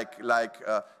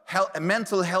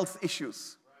mental health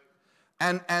issues.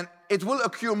 And it will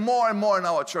occur more and more in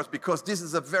our church because this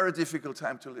is a very difficult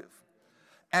time to live.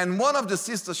 And one of the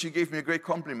sisters, she gave me a great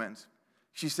compliment.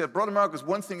 She said, Brother Markus,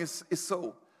 one thing is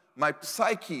so. My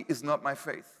psyche is not my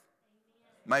faith.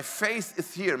 My faith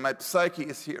is here. My psyche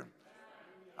is here.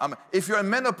 If you're in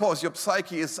menopause, your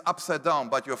psyche is upside down,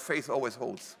 but your faith always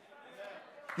holds.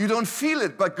 You don't feel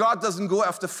it, but God doesn't go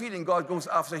after feeling. God goes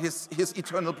after his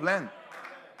eternal plan.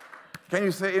 Can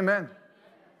you say amen?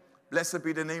 Blessed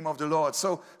be the name of the Lord.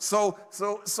 So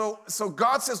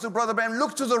God says to Brother Branham,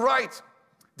 look to the right.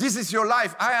 This is your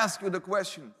life. I ask you the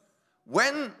question,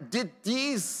 when did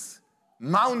these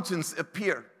mountains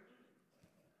appear?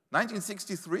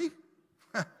 1963?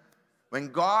 When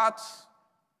God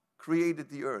created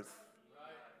the earth,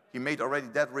 he made already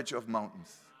that rich of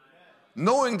mountains.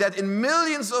 Knowing that in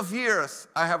millions of years,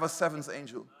 I have a seventh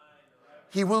angel.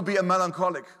 He will be a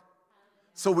melancholic.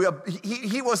 So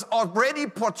he was already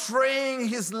portraying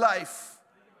his life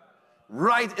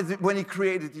right when he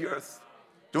created the earth.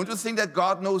 Don't you think that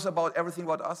God knows about everything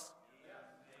about us?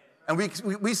 And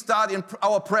we start in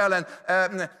our prayer line,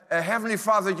 Heavenly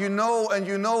Father, you know,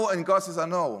 and God says, I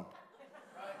know.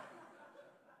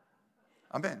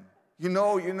 Amen. You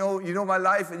know my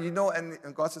life, and you know,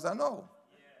 and God says, I know.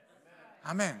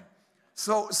 Amen.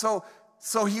 So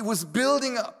he was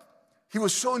building up. He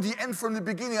was showing the end from the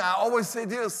beginning. I always say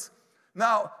this.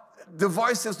 Now, the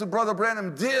voice says to Brother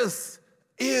Branham, this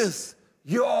is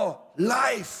your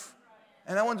life.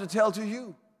 And I want to tell to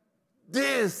you,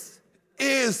 this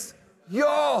is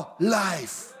your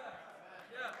life.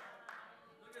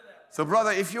 So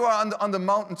brother, if you are on the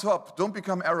mountaintop, don't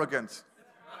become arrogant.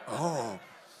 Oh,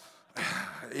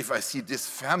 if I see this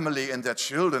family and their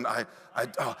children,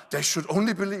 they should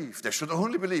only believe. They should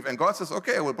only believe. And God says,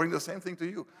 okay, I will bring the same thing to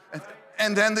you.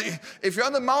 And then if you're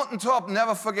on the mountaintop,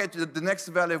 never forget that the next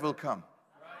valley will come.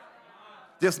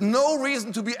 There's no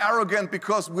reason to be arrogant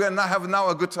because we are having now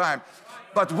a good time.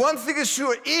 But one thing is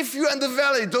sure, if you're in the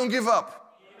valley, don't give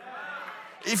up.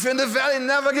 If you're in the valley,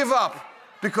 never give up.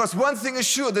 Because one thing is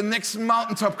sure, the next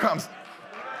mountaintop comes.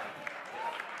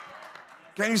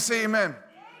 Can you say amen?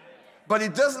 But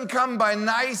it doesn't come by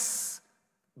nice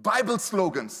Bible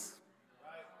slogans.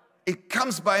 It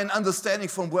comes by an understanding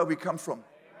from where we come from.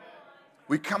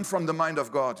 We come from the mind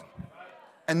of God.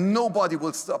 And nobody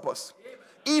will stop us.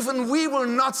 Even we will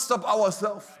not stop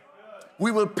ourselves.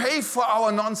 We will pay for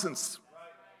our nonsense.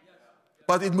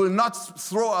 But it will not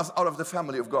throw us out of the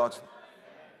family of God.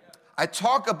 I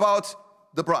talk about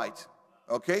the bride.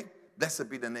 Okay? Blessed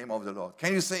be the name of the Lord.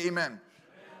 Can you say amen?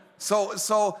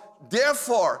 So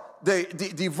therefore,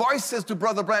 the voice says to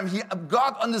Brother Branham,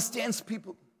 God understands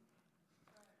people.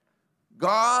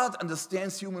 God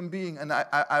understands human being. And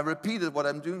I repeated what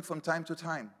I'm doing from time to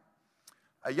time.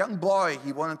 A young boy,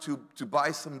 he wanted to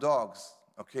buy some dogs,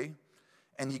 okay?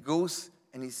 And he goes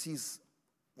and he sees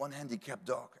one handicapped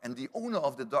dog. And the owner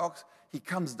of the dogs, he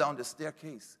comes down the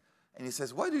staircase. And he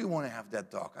says, why do you want to have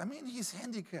that dog? I mean, he's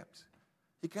handicapped.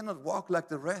 He cannot walk like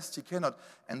the rest. He cannot.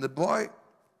 And the boy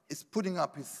is putting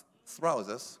up his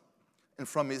trousers. And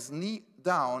from his knee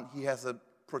down, he has a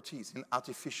prosthesis, an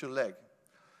artificial leg.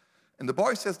 And the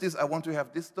boy says this, I want to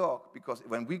have this dog because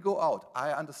when we go out,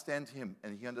 I understand him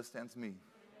and he understands me.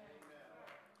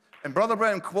 And Brother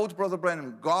Branham, quote Brother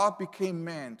Branham, God became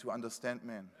man to understand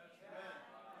man.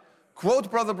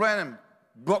 Quote Brother Branham,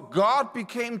 God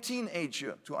became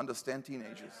teenager to understand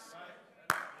teenagers.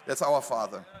 That's our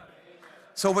Father.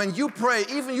 So when you pray,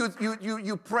 even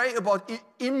you pray about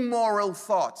immoral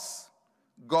thoughts,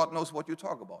 God knows what you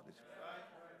talk about it.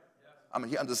 I mean,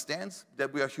 he understands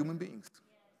that we are human beings.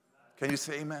 Can you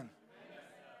say amen?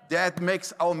 That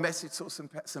makes our message so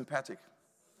sympathetic.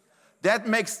 That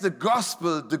makes the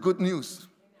gospel the good news.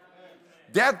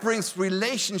 That brings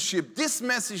relationship. This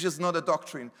message is not a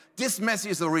doctrine. This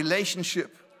message is a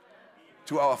relationship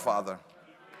to our Father.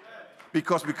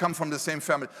 Because we come from the same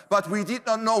family. But we did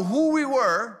not know who we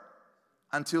were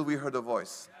until we heard a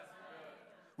voice.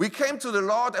 We came to the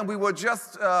Lord and we were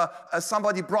just,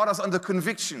 somebody brought us under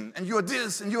conviction. And you're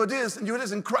this, and you're this, and you're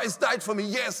this, and Christ died for me,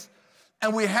 yes.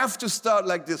 And we have to start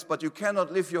like this, but you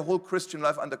cannot live your whole Christian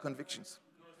life under convictions.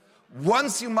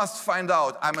 Once you must find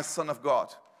out, I'm a son of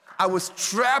God. I was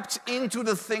trapped into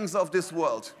the things of this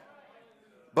world,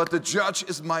 but the judge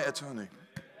is my attorney.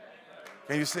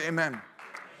 Can you say amen?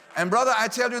 And brother, I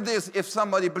tell you this, if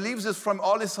somebody believes this from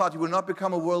all his heart, he will not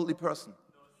become a worldly person.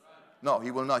 No,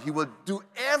 he will not. He will do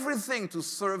everything to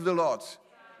serve the Lord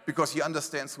because he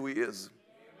understands who he is.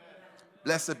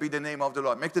 Blessed be the name of the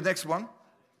Lord. Make the next one.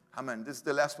 Amen. This is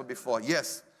the last one before.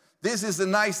 Yes. This is a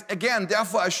nice, again,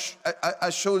 therefore I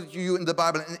showed you in the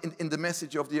Bible, in the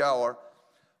message of the hour.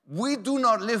 We do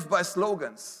not live by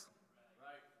slogans.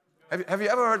 Have you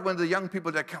ever heard when the young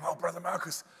people that come, oh, Brother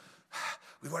Markus,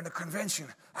 we were in a convention.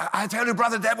 I tell you,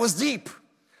 brother, that was deep.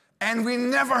 And we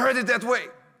never heard it that way.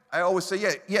 I always say,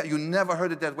 yeah, you never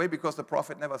heard it that way because the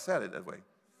prophet never said it that way.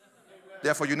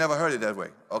 Therefore, you never heard it that way,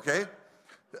 okay?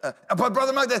 But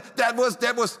Brother Mark, that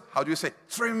was, how do you say,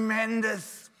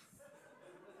 tremendous.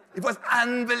 It was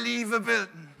unbelievable.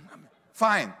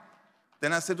 Fine.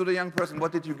 Then I said to the young person,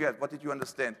 what did you get? What did you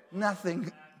understand?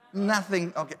 Nothing.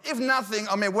 Nothing. Okay. If nothing,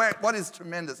 I mean, what is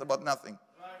tremendous about nothing?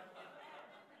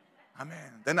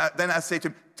 Amen. Then I say to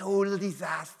him, total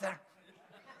disaster.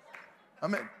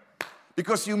 Amen.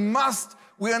 Because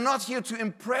we are not here to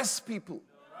impress people.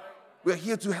 We are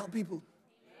here to help people.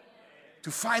 To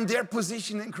find their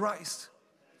position in Christ.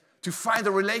 To find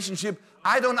a relationship.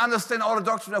 I don't understand all the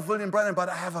doctrine of William Branham, but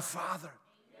I have a Father.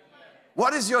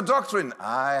 What is your doctrine?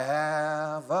 I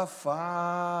have a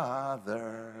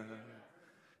Father.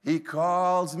 He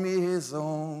calls me his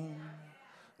own.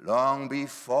 Long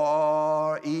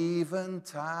before even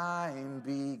time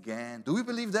began. Do we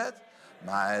believe that?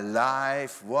 My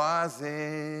life was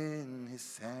in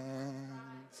his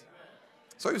hands.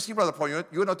 So you see, Brother Paul,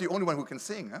 you're not the only one who can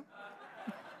sing, huh?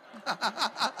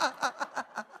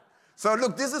 So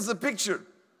look, this is a picture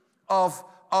of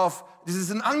this is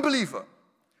an unbeliever.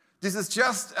 This is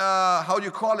just, how do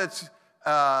you call it,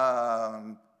 a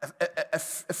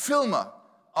filmer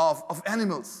of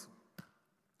animals.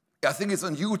 I think it's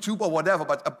on YouTube or whatever,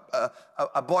 but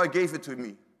a boy gave it to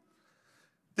me.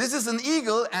 This is an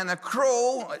eagle and a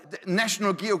crow,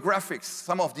 National Geographic.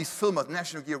 Some of these filmers,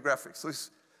 National Geographic. So it's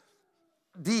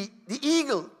the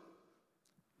eagle,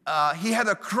 he had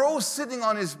a crow sitting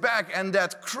on his back, and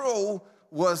that crow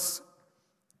was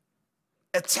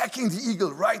attacking the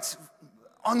eagle right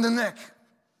on the neck.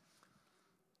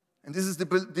 And this is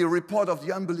the report of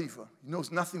the unbeliever. He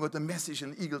knows nothing about the message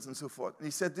and eagles and so forth. And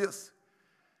he said this,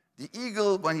 the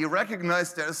eagle, when he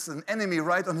recognized there's an enemy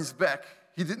right on his back,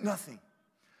 he did nothing.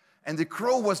 And the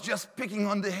crow was just picking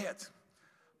on the head.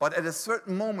 But at a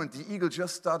certain moment, the eagle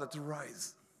just started to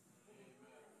rise.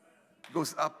 It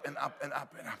goes up and up and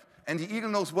up and up. And the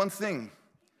eagle knows one thing.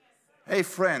 Hey,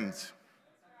 friend,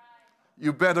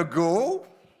 you better go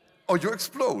or you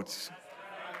explode.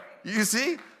 You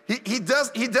see? He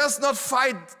does not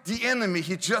fight the enemy.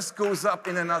 He just goes up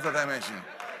in another dimension.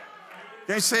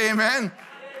 Can you say amen?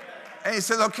 And he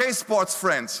said, okay, sports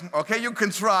friends, okay, you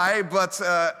can try, but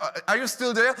are you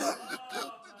still there?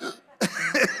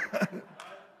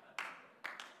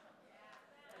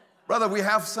 Brother, we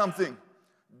have something.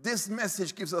 This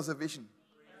message gives us a vision.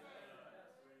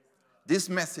 This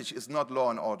message is not law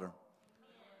and order.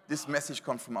 This message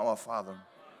comes from our Father.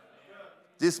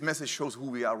 This message shows who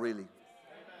we are really.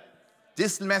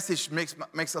 This message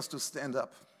makes us to stand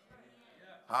up.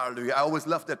 Hallelujah. I always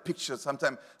love that picture.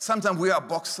 Sometimes we are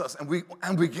boxers and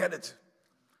we get it.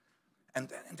 And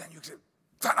then you say,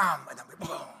 ta-dam, and then we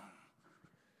boom.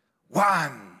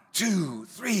 1, 2,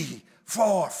 3,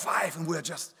 4, 5, and we're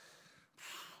just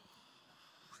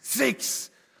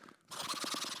 6,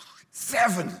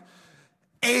 7,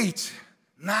 8,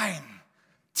 9,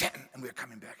 10, and we're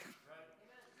coming back.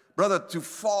 Brother, to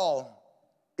fall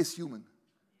is human.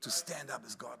 To stand up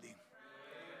is godly.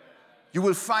 You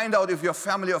will find out if you're a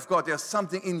family of God, there's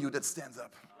something in you that stands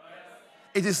up.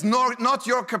 It is not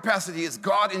your capacity, it's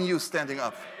God in you standing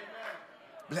up.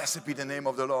 Blessed be the name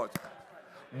of the Lord.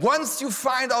 Once you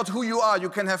find out who you are, you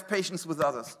can have patience with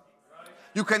others.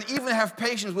 You can even have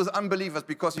patience with unbelievers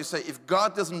because you say, if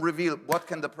God doesn't reveal, what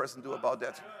can the person do about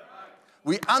that?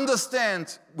 We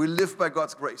understand we live by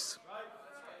God's grace.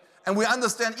 And we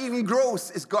understand even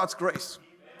growth is God's grace.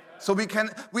 So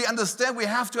we understand we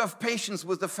have to have patience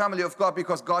with the family of God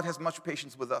because God has much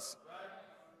patience with us.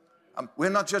 We're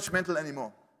not judgmental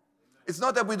anymore. It's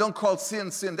not that we don't call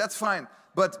sin, that's fine.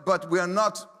 But we are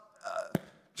not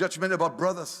judgmental about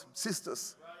brothers,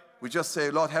 sisters. We just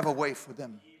say, Lord, have a way for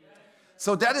them.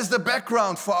 So that is the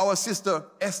background for our sister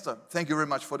Esther. Thank you very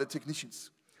much for the technicians.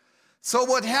 So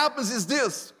what happens is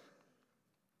this,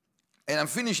 and I'm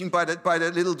finishing by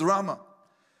the little drama.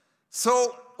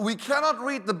 So we cannot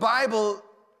read the Bible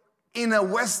in a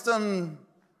Western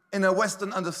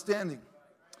understanding.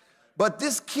 But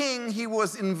this king, he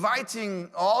was inviting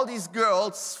all these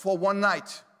girls for one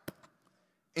night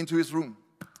into his room.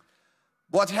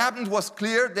 What happened was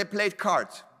clear, they played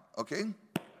cards, okay?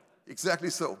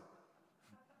 Exactly so.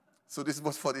 So this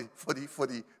was for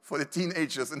the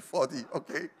teenagers and for the,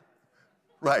 okay?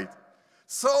 Right.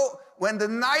 So when the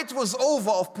night was over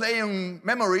of playing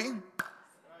memory,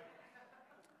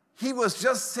 he was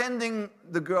just sending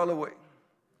the girl away.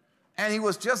 And he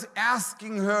was just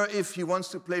asking her if he wants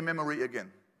to play memory again.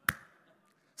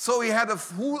 So he had a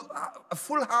full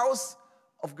house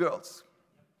of girls.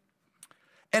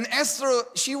 And Esther,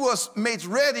 she was made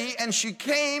ready and she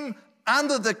came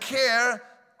under the care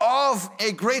of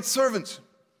a great servant.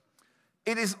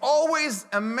 It is always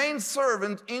a main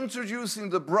servant introducing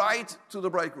the bride to the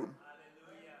bridegroom.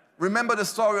 Hallelujah. Remember the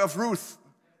story of Ruth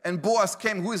and Boaz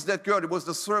came. Who is that girl? It was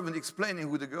the servant explaining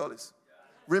who the girl is.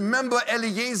 Remember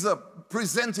Eliezer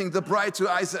presenting the bride to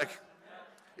Isaac.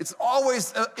 It's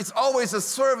always a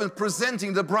servant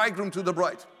presenting the bridegroom to the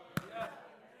bride.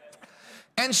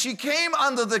 And she came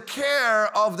under the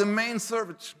care of the main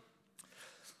servant.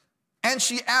 And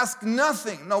she asked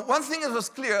nothing. Now, one thing was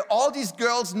clear. All these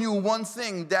girls knew one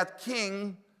thing. That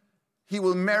king, he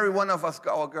will marry one of us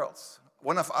girls.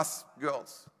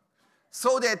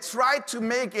 So they tried to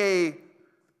make a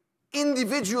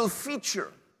individual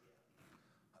feature.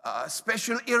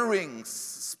 Special earrings,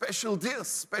 special this,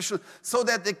 special, so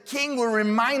that the king will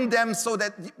remind them so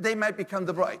that they might become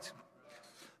the bride.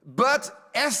 But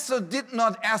Esther did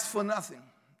not ask for nothing.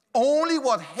 Only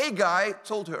what Haggai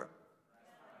told her.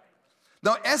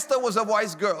 Now, Esther was a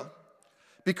wise girl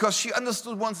because she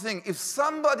understood one thing. If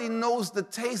somebody knows the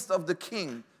taste of the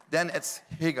king, then it's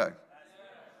Haggai.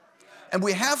 And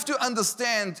we have to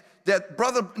understand that,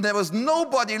 brother, there was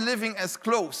nobody living as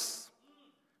close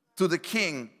to the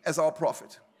king as our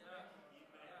prophet.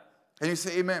 Can you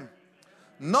say amen?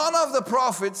 None of the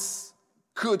prophets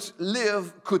could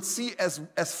see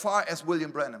as far as William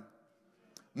Branham.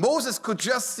 Moses could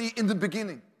just see in the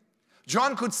beginning.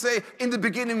 John could say, in the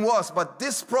beginning was, but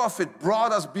this prophet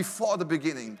brought us before the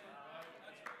beginning.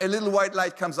 A little white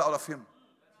light comes out of him.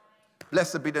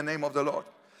 Blessed be the name of the Lord.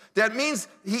 That means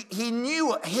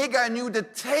Haggai knew the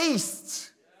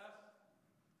taste.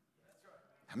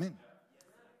 Amen.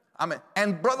 Amen.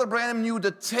 And Brother Branham knew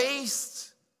the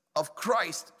taste of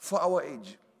Christ for our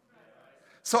age.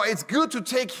 So it's good to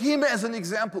take him as an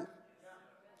example.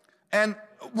 And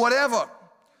whatever.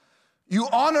 You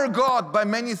honor God by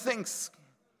many things.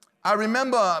 I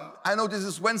remember, I know this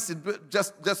is Wednesday, but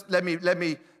just let me,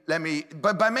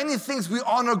 but by many things we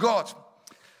honor God.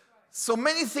 So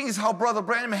many things how Brother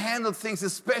Branham handled things,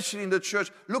 especially in the church.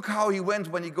 Look how he went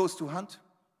when he goes to hunt.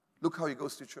 Look how he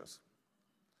goes to church.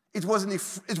 It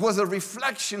was a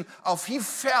reflection of he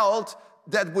felt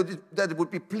that it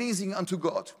would be pleasing unto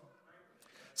God.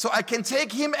 So I can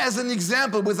take him as an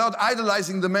example without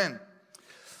idolizing the man.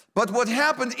 But what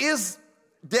happened is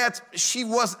that she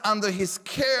was under his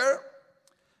care,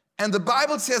 and the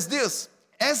Bible says this: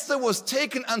 Esther was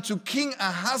taken unto King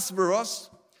Ahasuerus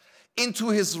into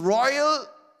his royal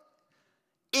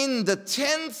in the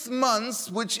 10th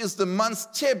month, which is the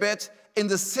month Tebet, in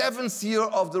the 7th year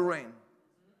of the reign.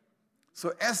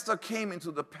 So Esther came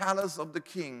into the palace of the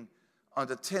king on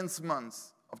the 10th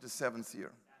month of the 7th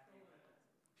year.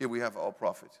 Here we have our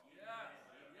prophet.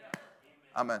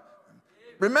 Amen.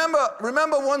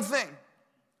 Remember one thing.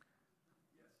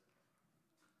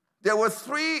 There were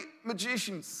 3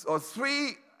 magicians or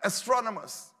 3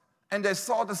 astronomers, and they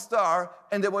saw the star,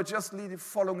 and they were just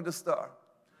following the star.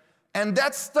 And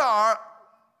that star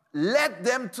led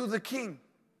them to the king.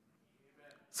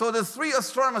 So the 3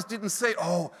 astronomers didn't say,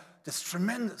 oh, that's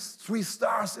tremendous, 3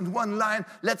 stars in one line.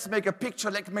 Let's make a picture,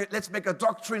 let's make a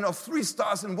doctrine of 3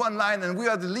 stars in one line, and we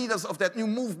are the leaders of that new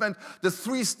movement, the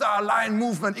 3-star line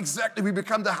movement. Exactly, we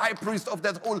become the high priest of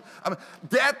that whole.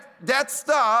 That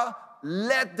star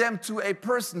led them to a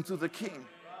person, to the king.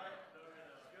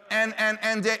 And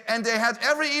they had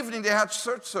every evening, they had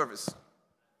church service.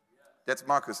 That's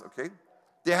Markus, okay?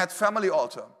 They had family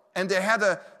altar. And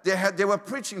they were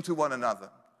preaching to one another.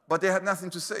 But they had nothing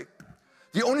to say.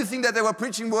 The only thing that they were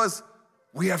preaching was,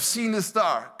 we have seen the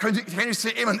star. Can you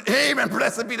say amen? Amen,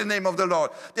 blessed be the name of the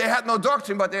Lord. They had no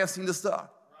doctrine, but they have seen the star.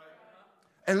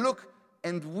 And look,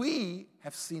 and we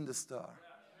have seen the star.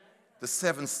 The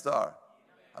 7th star.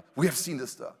 We have seen the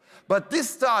star. But this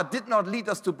star did not lead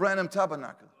us to Branham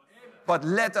Tabernacle, but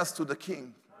led us to the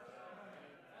king,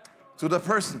 to the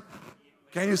person.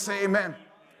 Can you say amen?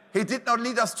 He did not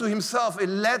lead us to himself. It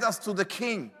led us to the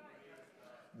king.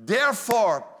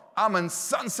 Therefore, amen,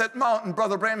 Sunset Mountain,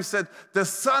 Brother Branham said, the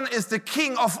sun is the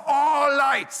king of all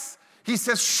lights. He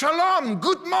says, shalom,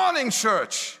 good morning,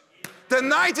 church. The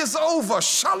night is over,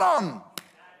 shalom.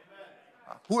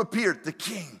 Who appeared? The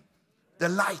king, the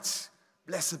light.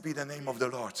 Blessed be the name of the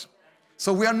Lord.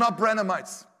 So we are not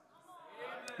Branhamites.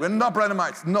 We're not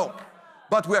Branhamites, no.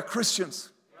 But we are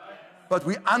Christians. But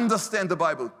we understand the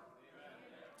Bible.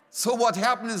 So what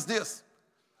happened is this,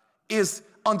 is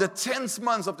on the 10th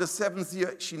month of the 7th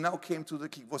year, she now came to the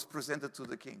king, was presented to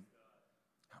the king.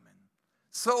 Amen.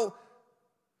 So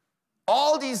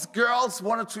all these girls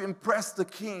wanted to impress the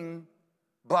king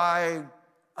by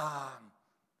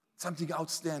something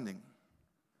outstanding.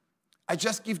 I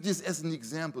just give this as an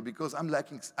example because I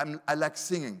like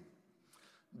singing.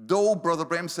 Though Brother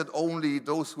Branham said only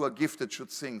those who are gifted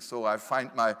should sing, so I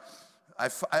found my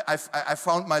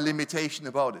limitation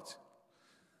about it.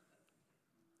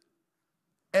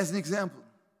 As an example,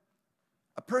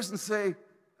 a person say,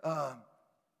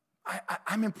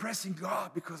 I'm impressing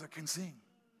God because I can sing.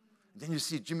 Then you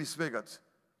see Jimmy Swaggart.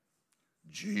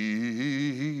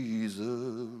 Jesus.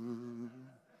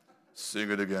 Sing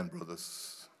it again,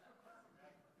 brothers.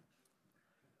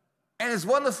 And it's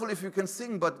wonderful if you can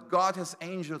sing, but God has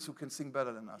angels who can sing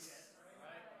better than us.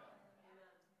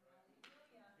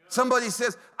 Somebody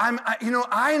says,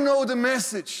 I know the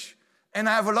message, and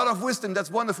I have a lot of wisdom. That's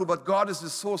wonderful, but God is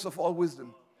the source of all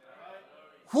wisdom.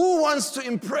 Who wants to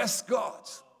impress God?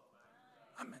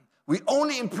 Amen. We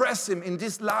only impress Him in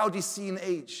this Laodicean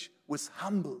age with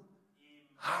humble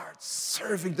hearts,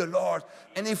 serving the Lord.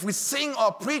 And if we sing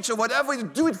or preach or whatever, we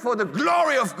do it for the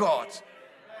glory of God.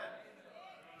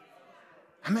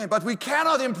 Amen. But we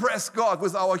cannot impress God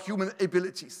with our human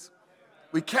abilities.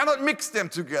 We cannot mix them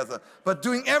together, but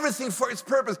doing everything for its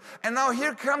purpose. And now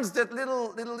here comes that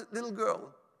little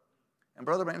girl. And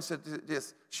Brother Branham said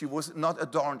this, she was not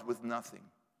adorned with nothing.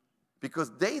 Because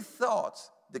they thought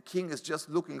the king is just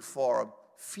looking for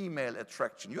female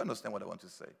attraction. You understand what I want to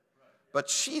say? But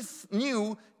she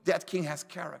knew that king has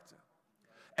character.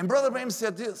 And Brother Branham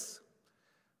said this,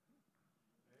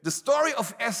 the story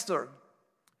of Esther,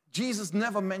 Jesus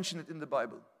never mentioned it in the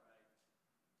Bible.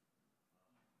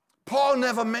 Paul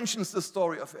never mentions the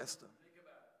story of Esther.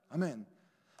 Amen.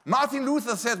 Martin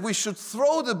Luther said we should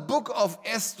throw the book of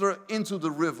Esther into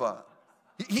the river.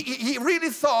 He really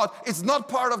thought it's not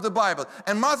part of the Bible.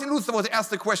 And Martin Luther was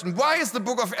asked the question, why is the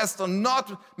book of Esther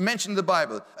not mentioned in the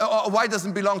Bible? Or why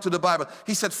doesn't it belong to the Bible?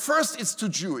 He said, first, it's too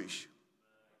Jewish.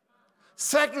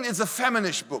 Second, it's a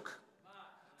feminist book.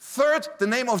 Third, the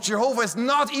name of Jehovah is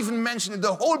not even mentioned in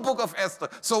the whole book of Esther,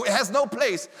 so it has no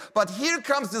place. But here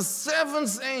comes the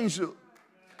seventh angel,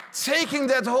 taking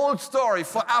that whole story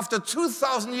for after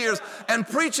 2,000 years and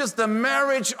preaches the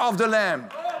marriage of the Lamb.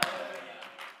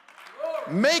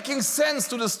 Making sense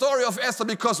to the story of Esther,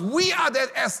 because we are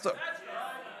that Esther.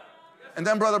 And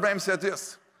then Brother Branham said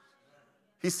this.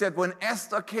 He said, when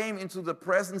Esther came into the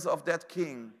presence of that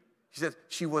king, he said,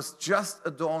 she was just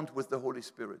adorned with the Holy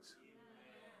Spirit.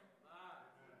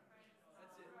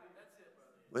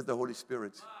 With the Holy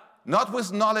Spirit. Not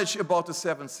with knowledge about the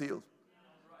seventh seal.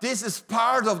 This is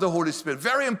part of the Holy Spirit,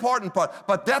 very important part.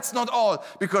 But that's not all,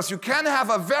 because you can have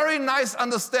a very nice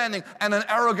understanding and an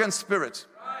arrogant spirit.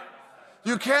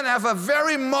 You can have a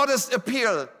very modest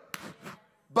appeal,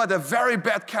 but a very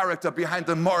bad character behind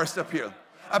the modest appeal.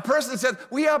 A person said,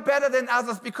 we are better than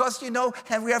others because, you know,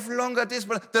 and we have longer this,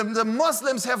 but the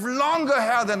Muslims have longer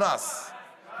hair than us.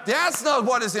 That's not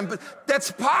what is important.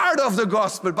 That's part of the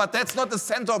gospel, but that's not the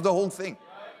center of the whole thing.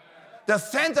 The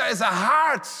center is a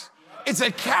heart. It's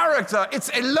a character. It's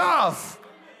a love.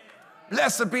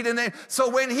 Blessed be the name. So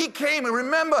when he came,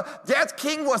 remember, that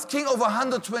king was king over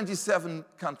 127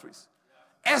 countries.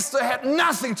 Esther had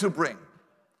nothing to bring.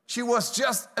 She was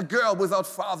just a girl without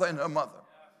father and her mother.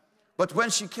 But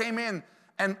when she came in,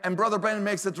 and Brother Branham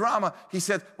makes a drama, he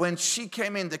said, when she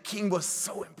came in, the king was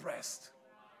so impressed.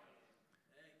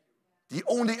 The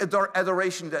only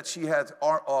adoration that she had,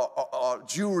 or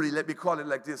jewelry, let me call it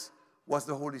like this, was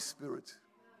the Holy Spirit.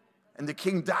 And the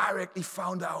king directly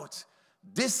found out,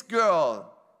 this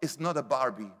girl is not a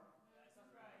Barbie.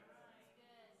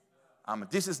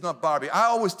 This is not Barbie. I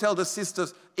always tell the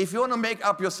sisters, if you want to make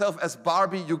up yourself as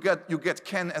Barbie, you get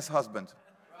Ken as husband.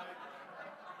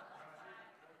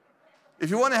 If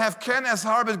you want to have Ken as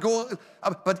husband, go.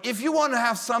 But if you want to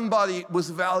have somebody with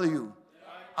value,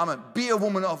 be a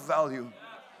woman of value.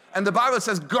 And the Bible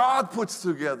says God puts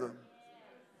together.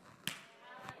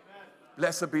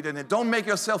 Blessed be the name. Don't make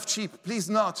yourself cheap. Please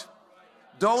not.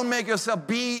 Don't make yourself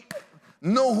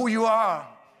know who you are.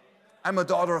 I'm a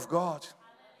daughter of God.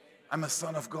 I'm a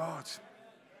son of God.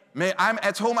 I'm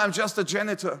at home, I'm just a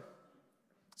janitor.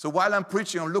 So while I'm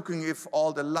preaching, I'm looking if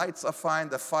all the lights are fine,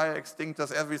 the fire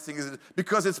extinguishers, everything is,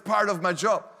 because it's part of my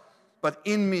job. But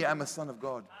in me, I'm a son of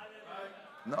God.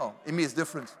 No, in me it's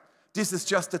different. This is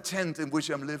just a tent in which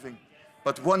I'm living.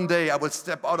 But one day I will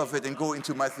step out of it and go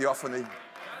into my theophany.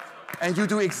 And you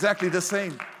do exactly the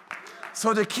same.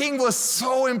 So the king was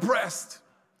so impressed.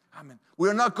 Amen.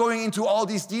 We're not going into all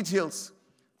these details.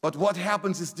 But what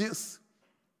happens is this.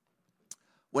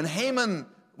 When Haman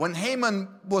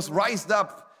was raised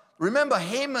up, remember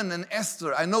Haman and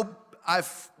Esther, I know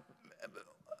I've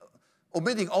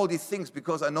omitting all these things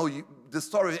because I know the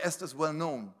story of Esther is well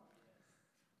known.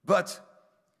 But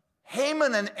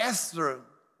Haman and Esther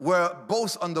were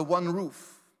both under one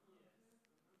roof.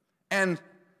 And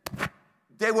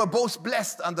they were both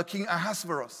blessed under King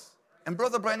Ahasuerus. And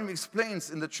Brother Branham explains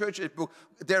in the church book,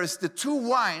 there is the two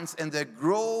vines and they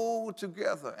grow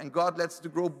together. And God lets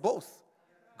them grow both.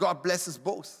 God blesses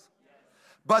both.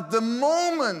 But the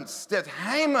moment that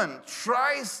Haman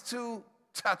tries to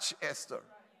touch Esther,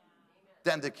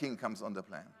 then the king comes on the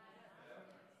plan.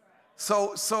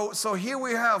 So here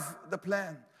we have the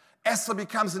plan. Esther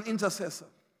becomes an intercessor.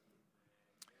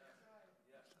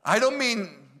 I don't mean,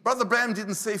 Brother Branham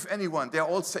didn't save anyone. They're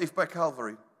all saved by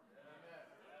Calvary.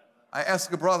 I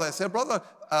asked a brother, I said, brother,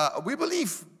 we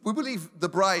believe the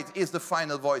bride is the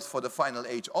final voice for the final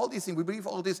age. All these things, we believe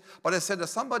all this. But I said, if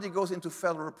somebody goes into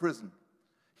federal prison,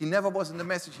 he never was in the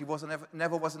message, he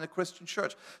never was in a Christian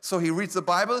church. So he reads the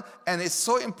Bible and is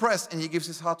so impressed and he gives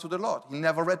his heart to the Lord. He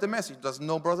never read the message, doesn't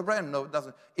know Brother Branham,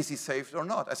 doesn't. Is he saved or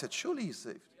not? I said, surely he's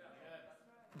saved.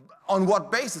 On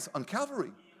what basis? On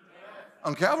Calvary.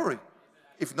 On Calvary.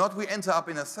 If not, we enter up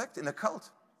in a sect, in a cult.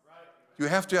 You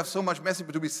have to have so much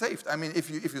message to be saved. I mean, if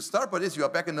you start by this, you are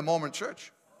back in the Mormon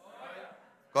church.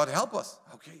 God help us.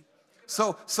 Okay.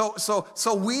 So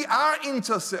we are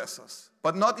intercessors,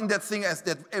 but not in that thing as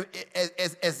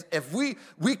if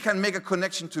we can make a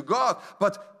connection to God,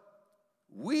 but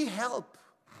we help.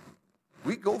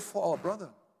 We go for our brother.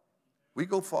 We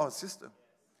go for our sister.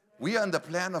 We are in the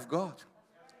plan of God.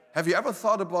 Have you ever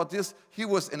thought about this? He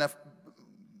was in a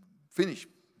finish,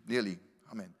 nearly.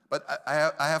 Amen. But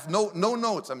I have no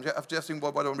notes. I'm just saying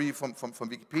what I'm reading from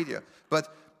Wikipedia.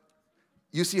 But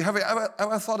you see, have you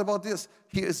ever thought about this?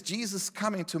 Here is Jesus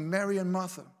coming to Mary and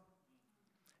Martha.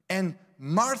 And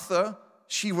Martha,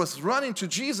 she was running to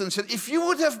Jesus and said, if you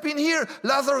would have been here,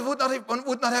 Lazarus would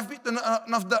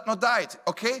not died.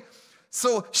 Okay?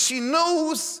 So she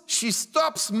knows, she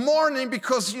stops mourning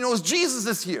because she knows Jesus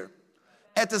is here.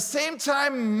 at the same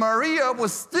time, Maria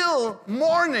was still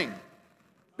mourning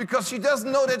because she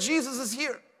doesn't know that Jesus is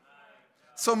here.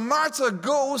 So Martha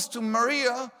goes to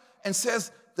Maria and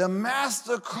says, the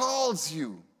master calls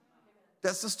you.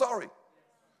 That's the story.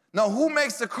 Now, who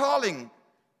makes the calling?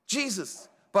 Jesus.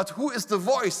 But who is the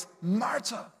voice?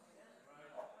 Martha.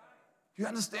 You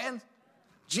understand?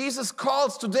 Jesus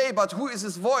calls today, but who is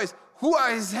his voice? Who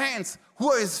are his hands?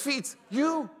 Who are his feet?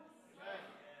 You.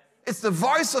 It's the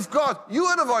voice of God. You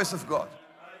are the voice of God.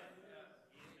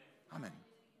 Amen.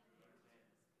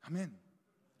 Amen.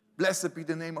 Blessed be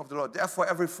the name of the Lord. Therefore,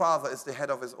 every father is the head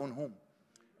of his own home.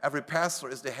 Every pastor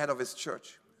is the head of his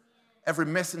church. Every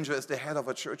messenger is the head of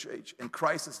a church age. And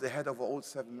Christ is the head of all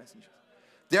 7 messengers.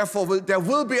 Therefore, there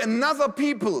will be another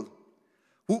people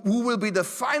who will be the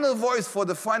final voice for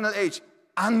the final age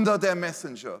under their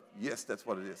messenger. Yes, that's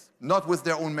what it is. Not with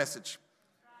their own message.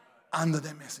 Under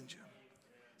their messenger.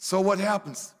 So what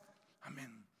happens? Amen.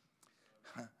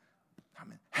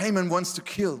 Amen. Haman wants to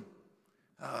kill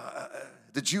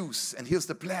the Jews, and here's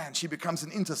the plan. She becomes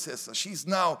an intercessor. She's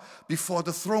now before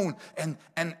the throne, and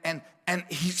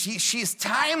she's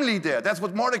timely there. That's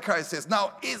what Mordecai says.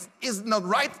 Now, is not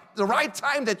the right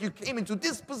time that you came into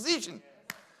this position?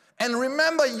 And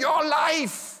remember, your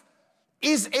life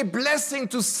is a blessing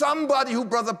to somebody who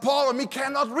Brother Paul or me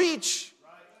cannot reach.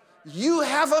 You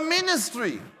have a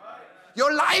ministry.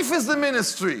 Your life is the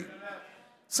ministry.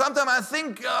 Sometimes I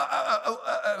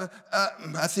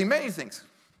think many things.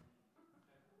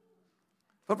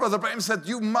 But Brother Abraham said,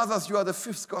 you mothers, you are the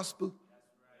 5th gospel.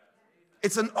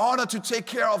 It's an honor to take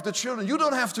care of the children. You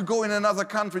don't have to go in another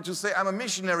country to say, I'm a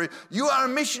missionary. You are a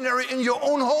missionary in your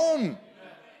own home.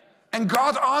 And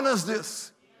God honors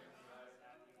this.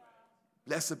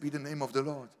 Blessed be the name of the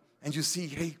Lord. And you see,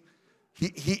 hey,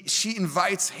 she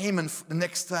invites Haman the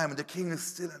next time, and the king is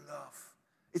still in love.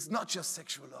 It's not just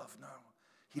sexual love, no.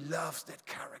 He loves that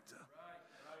character.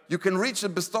 You can read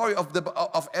the story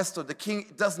of Esther. The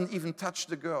king doesn't even touch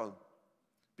the girl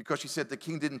because she said the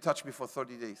king didn't touch me for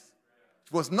 30 days.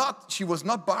 She was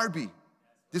not Barbie.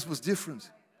 This was different.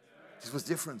 This was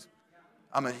different.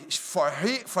 I mean, for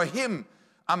him,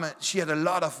 she had a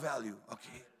lot of value.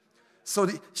 Okay. So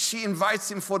she invites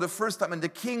him for the first time, and the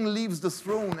king leaves the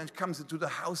throne and comes into the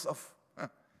house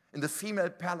in the female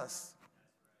palace.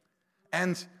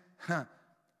 And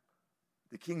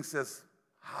the king says,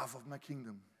 half of my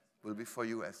kingdom will be for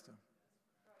you, Esther.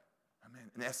 Amen.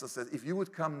 And Esther says, if you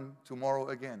would come tomorrow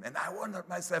again. And I wondered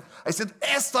myself, I said,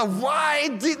 Esther, why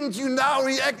didn't you now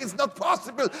react? It's not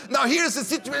possible. Now here's the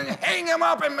situation. Hang him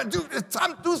up and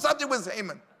do something with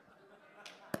Haman.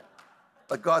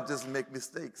 But God doesn't make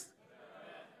mistakes.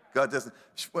 God doesn't.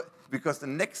 Because the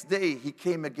next day he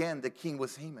came again, the king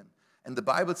was Haman. And the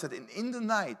Bible said, in the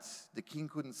night, the king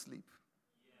couldn't sleep.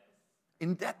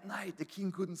 In that night, the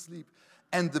king couldn't sleep.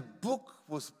 And the book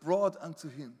was brought unto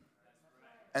him.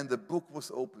 And the book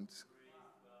was opened.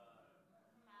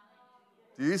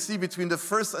 Do you see between the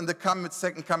first and the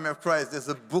second coming of Christ, there's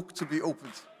a book to be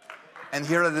opened. And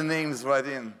here are the names right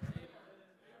in.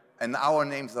 And our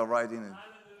names are right in it.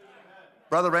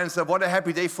 Brother Rand said, what a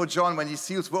happy day for John when his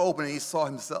seals were open and he saw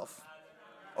himself.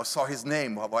 Or saw his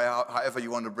name, however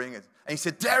you want to bring it. And he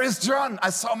said, there is John. I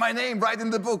saw my name right in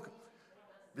the book.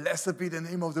 Blessed be the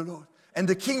name of the Lord. And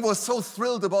the king was so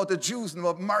thrilled about the Jews and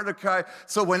about Mordecai.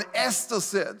 So when Esther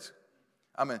said,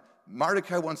 Haman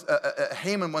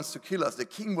wants to kill us, the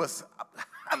king was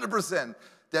 100%.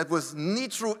 That was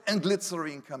nitro and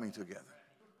glycerine coming together.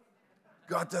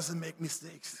 God doesn't make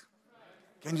mistakes.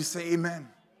 Can you say amen?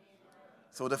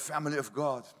 So the family of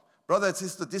God. Brother and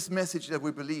sister, this message that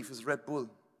we believe is Red Bull.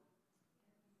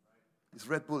 It's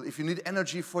Red Bull. If you need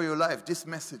energy for your life, this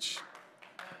message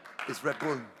is Red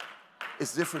Bull.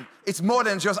 It's different. It's more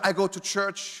than just I go to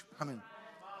church.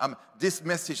 This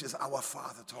message is our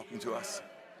Father talking to us.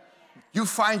 You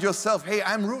find yourself, hey,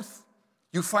 I'm Ruth.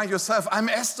 You find yourself, I'm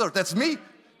Esther. That's me.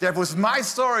 That was my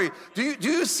story. Do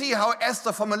you see how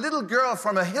Esther, from a little girl,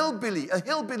 from a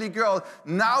hillbilly girl,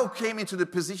 now came into the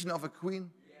position of a queen?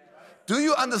 Do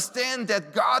you understand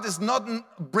that God is not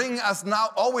bringing us now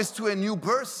always to a new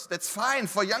birth? That's fine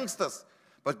for youngsters.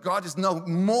 But God is now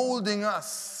molding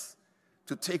us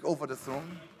to take over the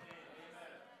throne.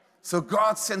 So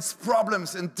God sends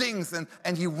problems and things,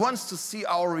 and He wants to see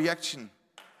our reaction.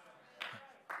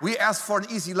 We ask for an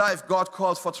easy life. God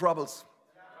calls for troubles.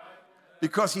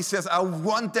 Because He says, I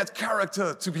want that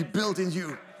character to be built in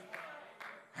you.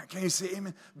 Can you say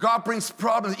amen? God brings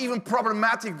problems, even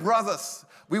problematic brothers.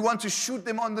 We want to shoot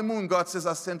them on the moon. God says,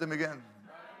 I'll send them again.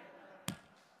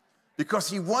 Because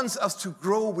He wants us to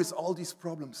grow with all these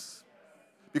problems.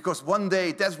 Because one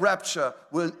day that rapture,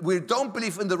 we don't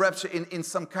believe in the rapture in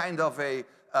some kind of a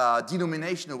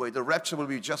denominational way. The rapture will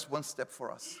be just one step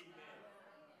for us.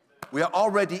 We are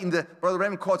already in the, Brother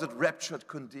Raymond calls it raptured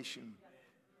condition.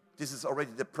 This is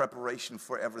already the preparation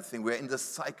for everything. We're in the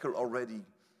cycle already.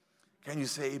 Can you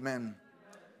say amen?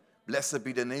 Blessed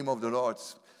be the name of the Lord.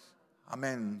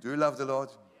 Amen. Do you love the Lord?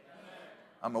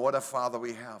 Amen. What a Father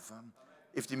we have.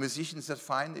 If the musicians said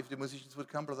fine, if the musicians would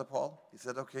come, Brother Paul, he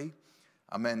said okay.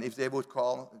 Amen. If they would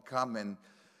come, and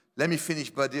let me finish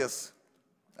by this.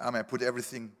 Amen. Put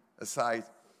everything aside.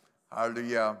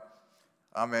 Hallelujah.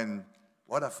 Amen.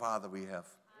 What a Father we have. Amen.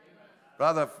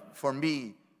 Brother, for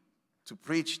me, to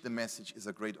preach the message is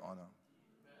a great honor.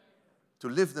 To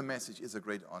live the message is a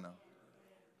great honor.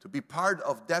 To be part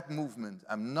of that movement,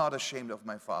 I'm not ashamed of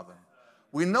my Father.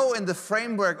 We know in the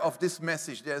framework of this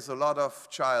message, there's a lot of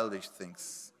childish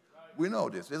things. We know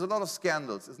this. There's a lot of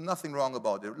scandals. There's nothing wrong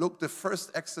about it. Look, the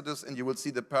first Exodus, and you will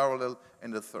see the parallel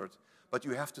in the third. But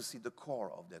you have to see the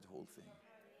core of that whole thing.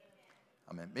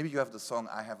 Amen. Maybe you have the song,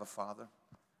 I Have a Father.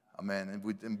 Amen.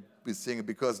 And we sing it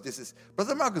because this is...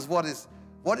 Brother Markus, what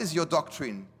is your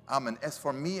doctrine? Amen. As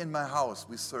for me and my house,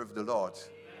 we serve the Lord.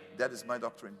 That is my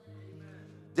doctrine.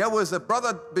 There was a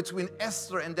brother between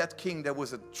Esther and that king. There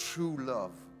was a true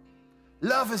love.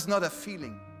 Love is not a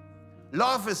feeling.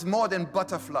 Love is more than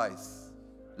butterflies.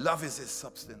 Love is his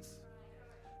substance.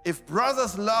 If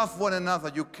brothers love one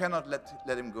another, you cannot let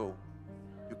him go.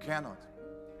 You cannot.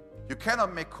 You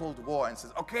cannot make Cold War and say,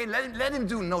 okay, let him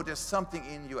do. No, there's something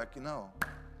in you. I can know.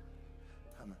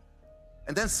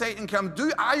 And then Satan comes,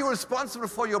 are you responsible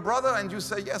for your brother? And you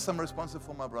say, yes, I'm responsible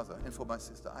for my brother and for my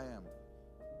sister. I am.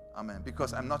 Amen.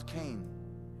 Because I'm not Cain,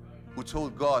 who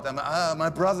told God, my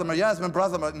brother, my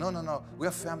brother. No. We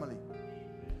are family.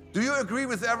 Do you agree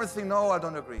with everything? No, I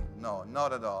don't agree. No,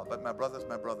 not at all. But my brother's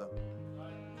my brother.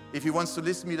 If he wants to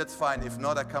listen to me, that's fine. If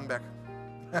not, I come back.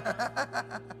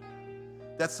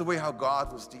 That's the way how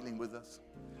God was dealing with us.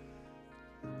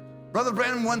 Brother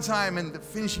Brandon, one time, and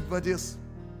finishing by this,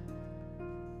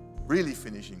 really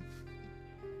finishing.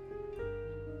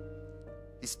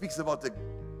 He speaks about the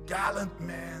gallant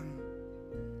man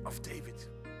of David.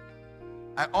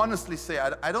 I honestly say,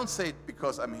 I don't say it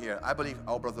because I'm here. I believe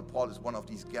our brother Paul is one of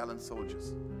these gallant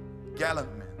soldiers.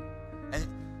 Gallant man. And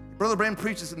Brother Brandon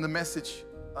preaches in the message,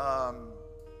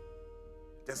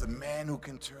 there's a man who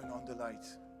can turn on the light.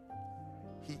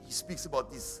 He speaks about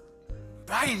this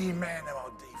mighty man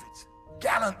about David.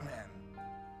 Gallant man.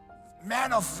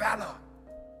 Man of valor.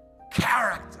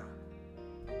 Character.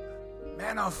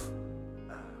 Man of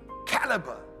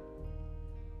caliber.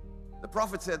 The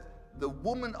prophet said, the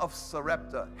woman of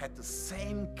Sarepta had the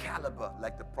same caliber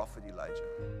like the prophet Elijah.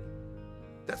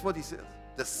 That's what he says.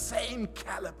 The same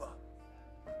caliber.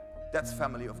 That's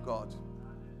family of God.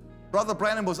 Brother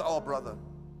Branham was our brother.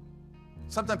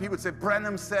 Sometimes people say,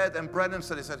 Branham said, and Branham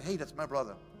said. He said, hey, that's my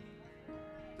brother.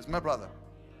 That's my brother.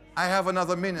 I have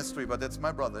another ministry, but that's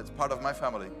my brother. It's part of my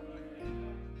family.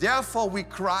 Therefore, we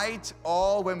cried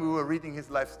all when we were reading his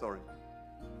life story.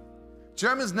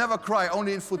 Germans never cry,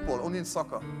 only in football, only in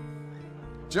soccer.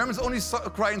 Germans only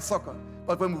cry in soccer.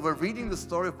 But when we were reading the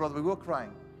story of brother, we were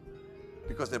crying.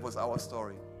 Because that was our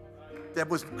story. That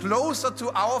was closer to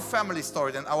our family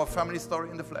story than our family story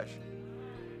in the flesh.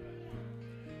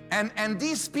 And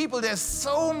these people, there's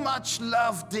so much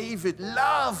love, David.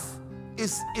 Love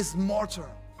is mortar.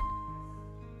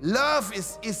 Love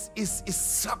is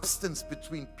substance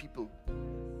between people.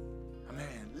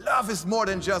 Amen. Love is more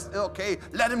than just, okay,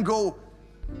 let him go.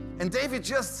 And David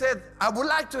just said, I would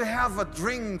like to have a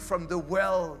drink from the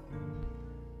well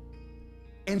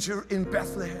in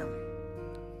Bethlehem.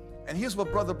 And here's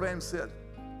what Brother Branham said.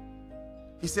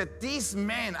 He said, these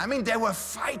men, they were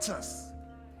fighters.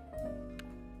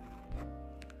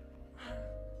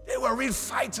 They were real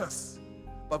fighters.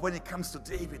 But when it comes to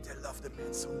David, they loved the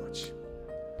man so much.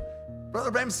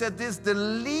 Brother Branham said this, the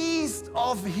least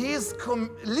of his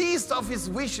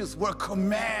wishes were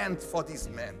command for these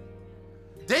men.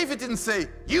 David didn't say,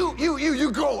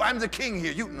 you go, I'm the king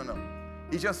here. No.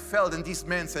 He just felt, and these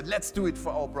men said, let's do it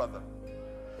for our brother.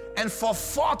 And for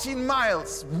 14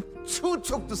 miles, 2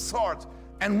 took the sword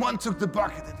and 1 took the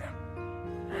bucket at them.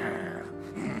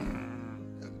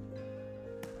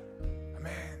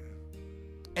 Amen.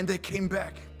 And they came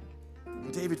back.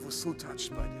 And David was so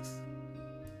touched by this.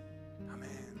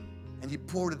 Amen. And he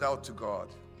poured it out to God.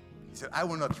 He said, I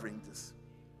will not drink this.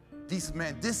 These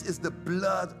men, this is the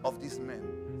blood of these men.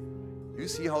 You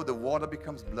see how the water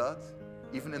becomes blood?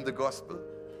 Even in the gospel.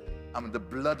 The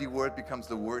bloody word becomes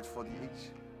the word for the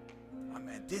age.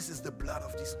 Amen. This is the blood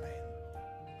of these men.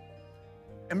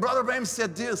 And Brother Branham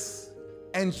said this.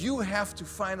 And you have to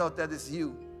find out that is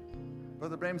you.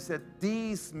 Brother Branham said,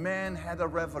 these men had a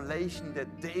revelation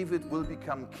that David will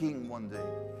become king one day.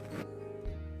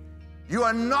 You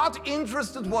are not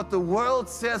interested what the world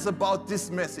says about this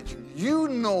message. You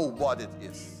know what it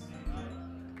is.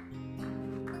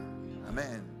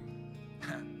 Amen.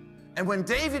 And when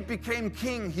David became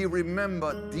king, he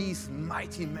remembered these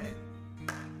mighty men.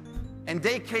 And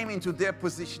they came into their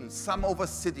positions, some over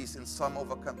cities and some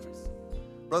over countries.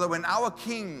 Brother, when our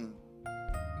king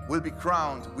will be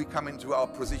crowned, we come into our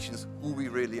positions who we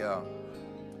really are.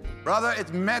 Brother,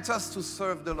 it matters to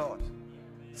serve the Lord.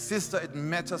 Sister, it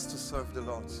matters to serve the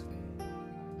Lord.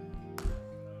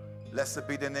 Blessed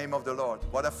be the name of the Lord.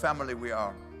 What a family we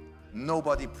are.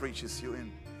 Nobody preaches you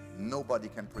in. Nobody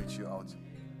can preach you out.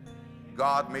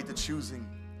 God made the choosing.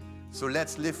 So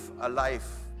let's live a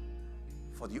life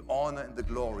for the honor and the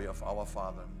glory of our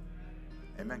Father.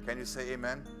 Amen. Can you say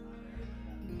amen?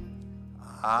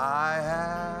 I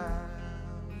have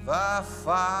a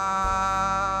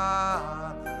Father.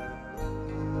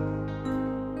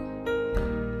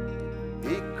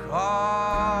 He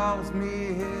calls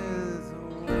me his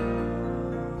own.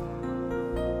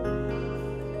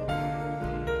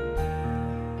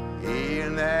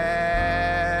 He'll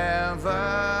never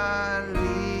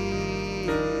leave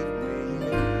me.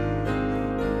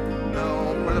 No,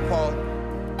 Brother Paul,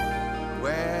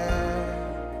 where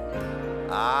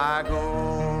I go.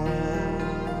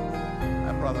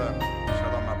 My brother,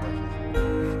 shalom, my brother.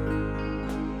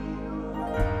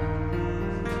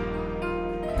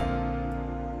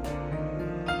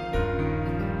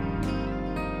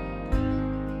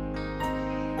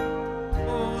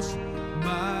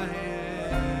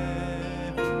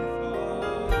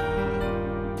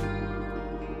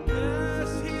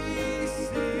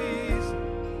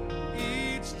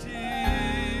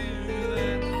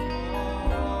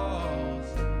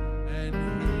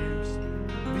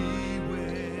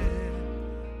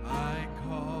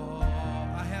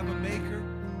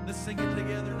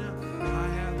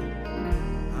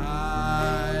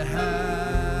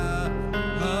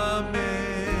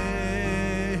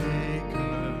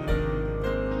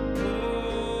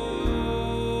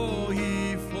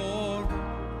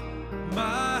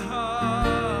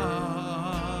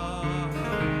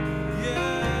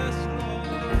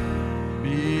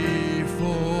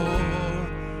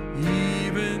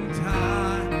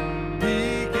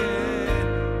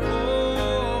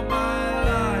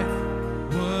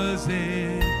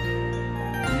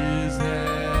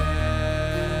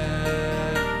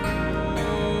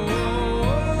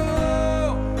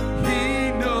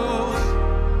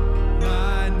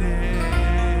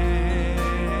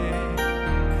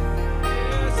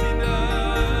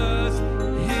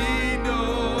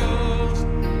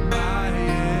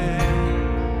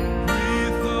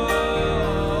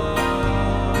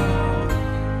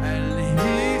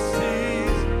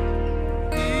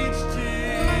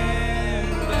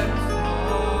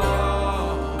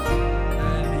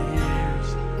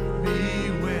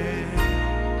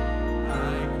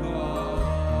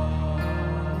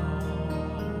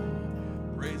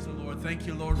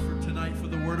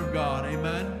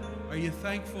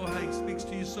 Thankful how he speaks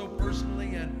to you so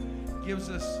personally and gives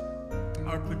us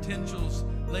our potentials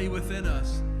lay within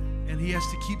us, and he has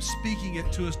to keep speaking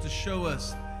it to us to show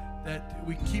us that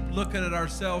we keep looking at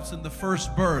ourselves in the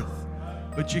first birth,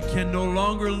 but you can no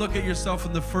longer look at yourself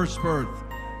in the first birth.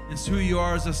 It's who you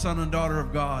are as a son and daughter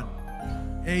of God.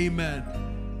 Amen.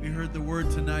 We heard the word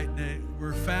tonight.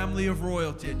 We're a family of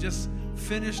royalty. It just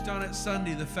finished on it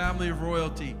Sunday, the family of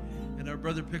royalty, and our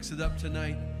brother picks it up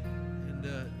tonight.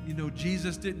 You know,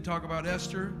 Jesus didn't talk about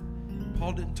Esther.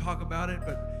 Paul didn't talk about it,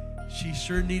 but she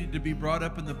sure needed to be brought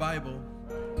up in the Bible.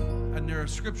 And there are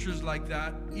scriptures like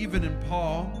that, even in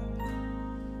Paul,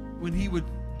 when he would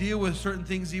deal with certain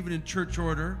things, even in church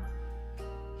order,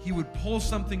 he would pull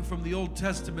something from the Old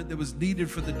Testament that was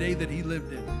needed for the day that he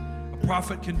lived in. A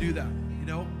prophet can do that, you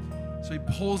know? So he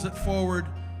pulls it forward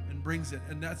and brings it.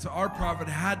 And that's our prophet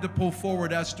had to pull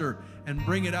forward Esther and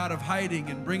bring it out of hiding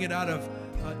and bring it out of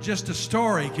just a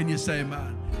story. Can you say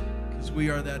amen? Because we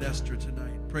are that Esther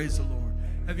tonight. Praise the Lord.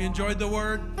 Have you enjoyed the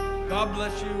word? God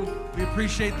bless you. We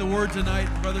appreciate the word tonight,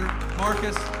 Brother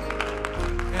Markus.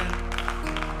 And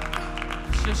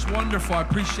it's just wonderful. I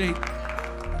appreciate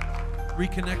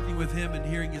reconnecting with him and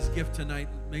hearing his gift tonight.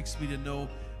 It makes me to know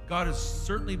God has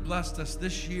certainly blessed us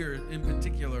this year in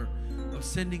particular of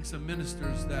sending some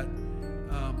ministers that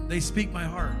they speak my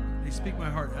heart. They speak my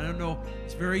heart. I don't know.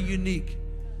 It's very unique.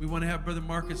 We want to have Brother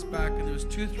Markus back, and there was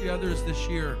 2 or 3 others this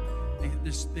year.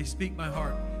 They speak my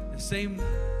heart. The same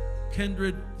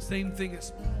kindred, same thing.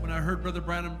 When I heard Brother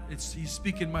Branham, he's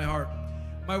speaking my heart.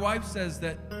 My wife says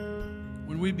that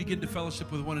when we begin to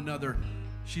fellowship with one another,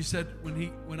 she said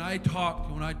when I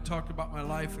talked about my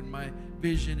life and my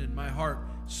vision and my heart,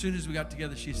 as soon as we got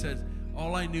together, she said,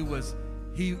 all I knew was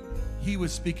he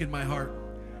was speaking my heart.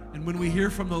 And when we hear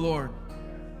from the Lord,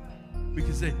 we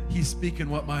can say, he's speaking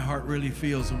what my heart really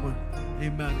feels. And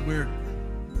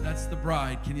that's the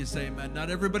bride. Can you say amen? Not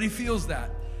everybody feels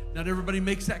that. Not everybody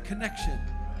makes that connection.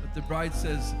 But the bride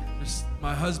says,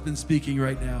 my husband's speaking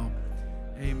right now.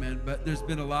 Amen. But there's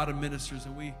been a lot of ministers,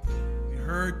 and we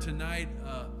heard tonight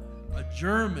a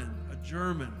German,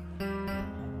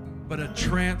 but a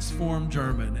transformed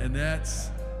German. And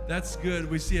that's good.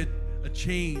 We see a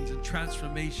change and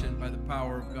transformation by the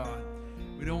power of God.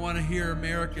 We don't want to hear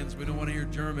Americans. We don't want to hear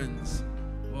Germans.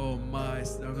 Oh my,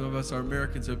 some of us are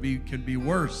Americans. Can be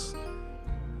worse.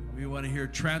 We want to hear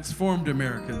transformed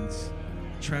Americans,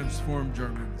 transformed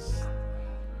Germans.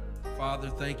 Father,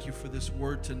 thank you for this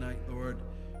word tonight, Lord.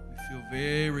 We feel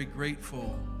very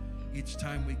grateful each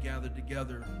time we gather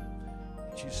together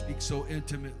that you speak so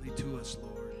intimately to us,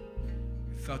 Lord.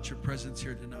 We felt your presence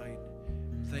here tonight.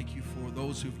 Thank you for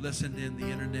those who've listened in the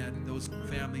internet, and those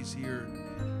families here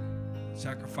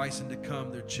sacrificing to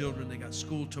come, their children, they got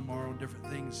school tomorrow and different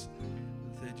things.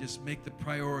 They just make the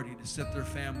priority to set their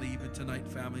family, even tonight,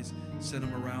 families, set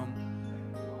them around.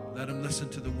 Let them listen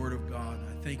to the word of God.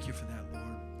 I thank you for that, Lord.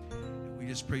 And we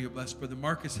just pray you bless Brother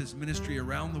Markus, his ministry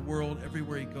around the world,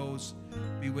 everywhere he goes.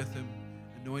 Be with him,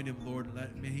 anoint him, Lord,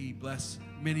 and may he bless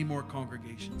many more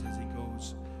congregations as he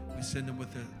goes. We send him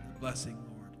with a blessing,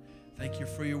 Lord. Thank you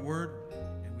for your word,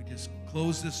 and we just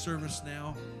close this service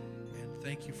now.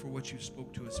 Thank you for what you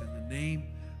spoke to us in the name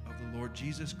of the Lord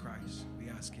Jesus Christ. We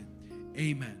ask it.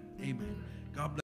 Amen. Amen. God bless.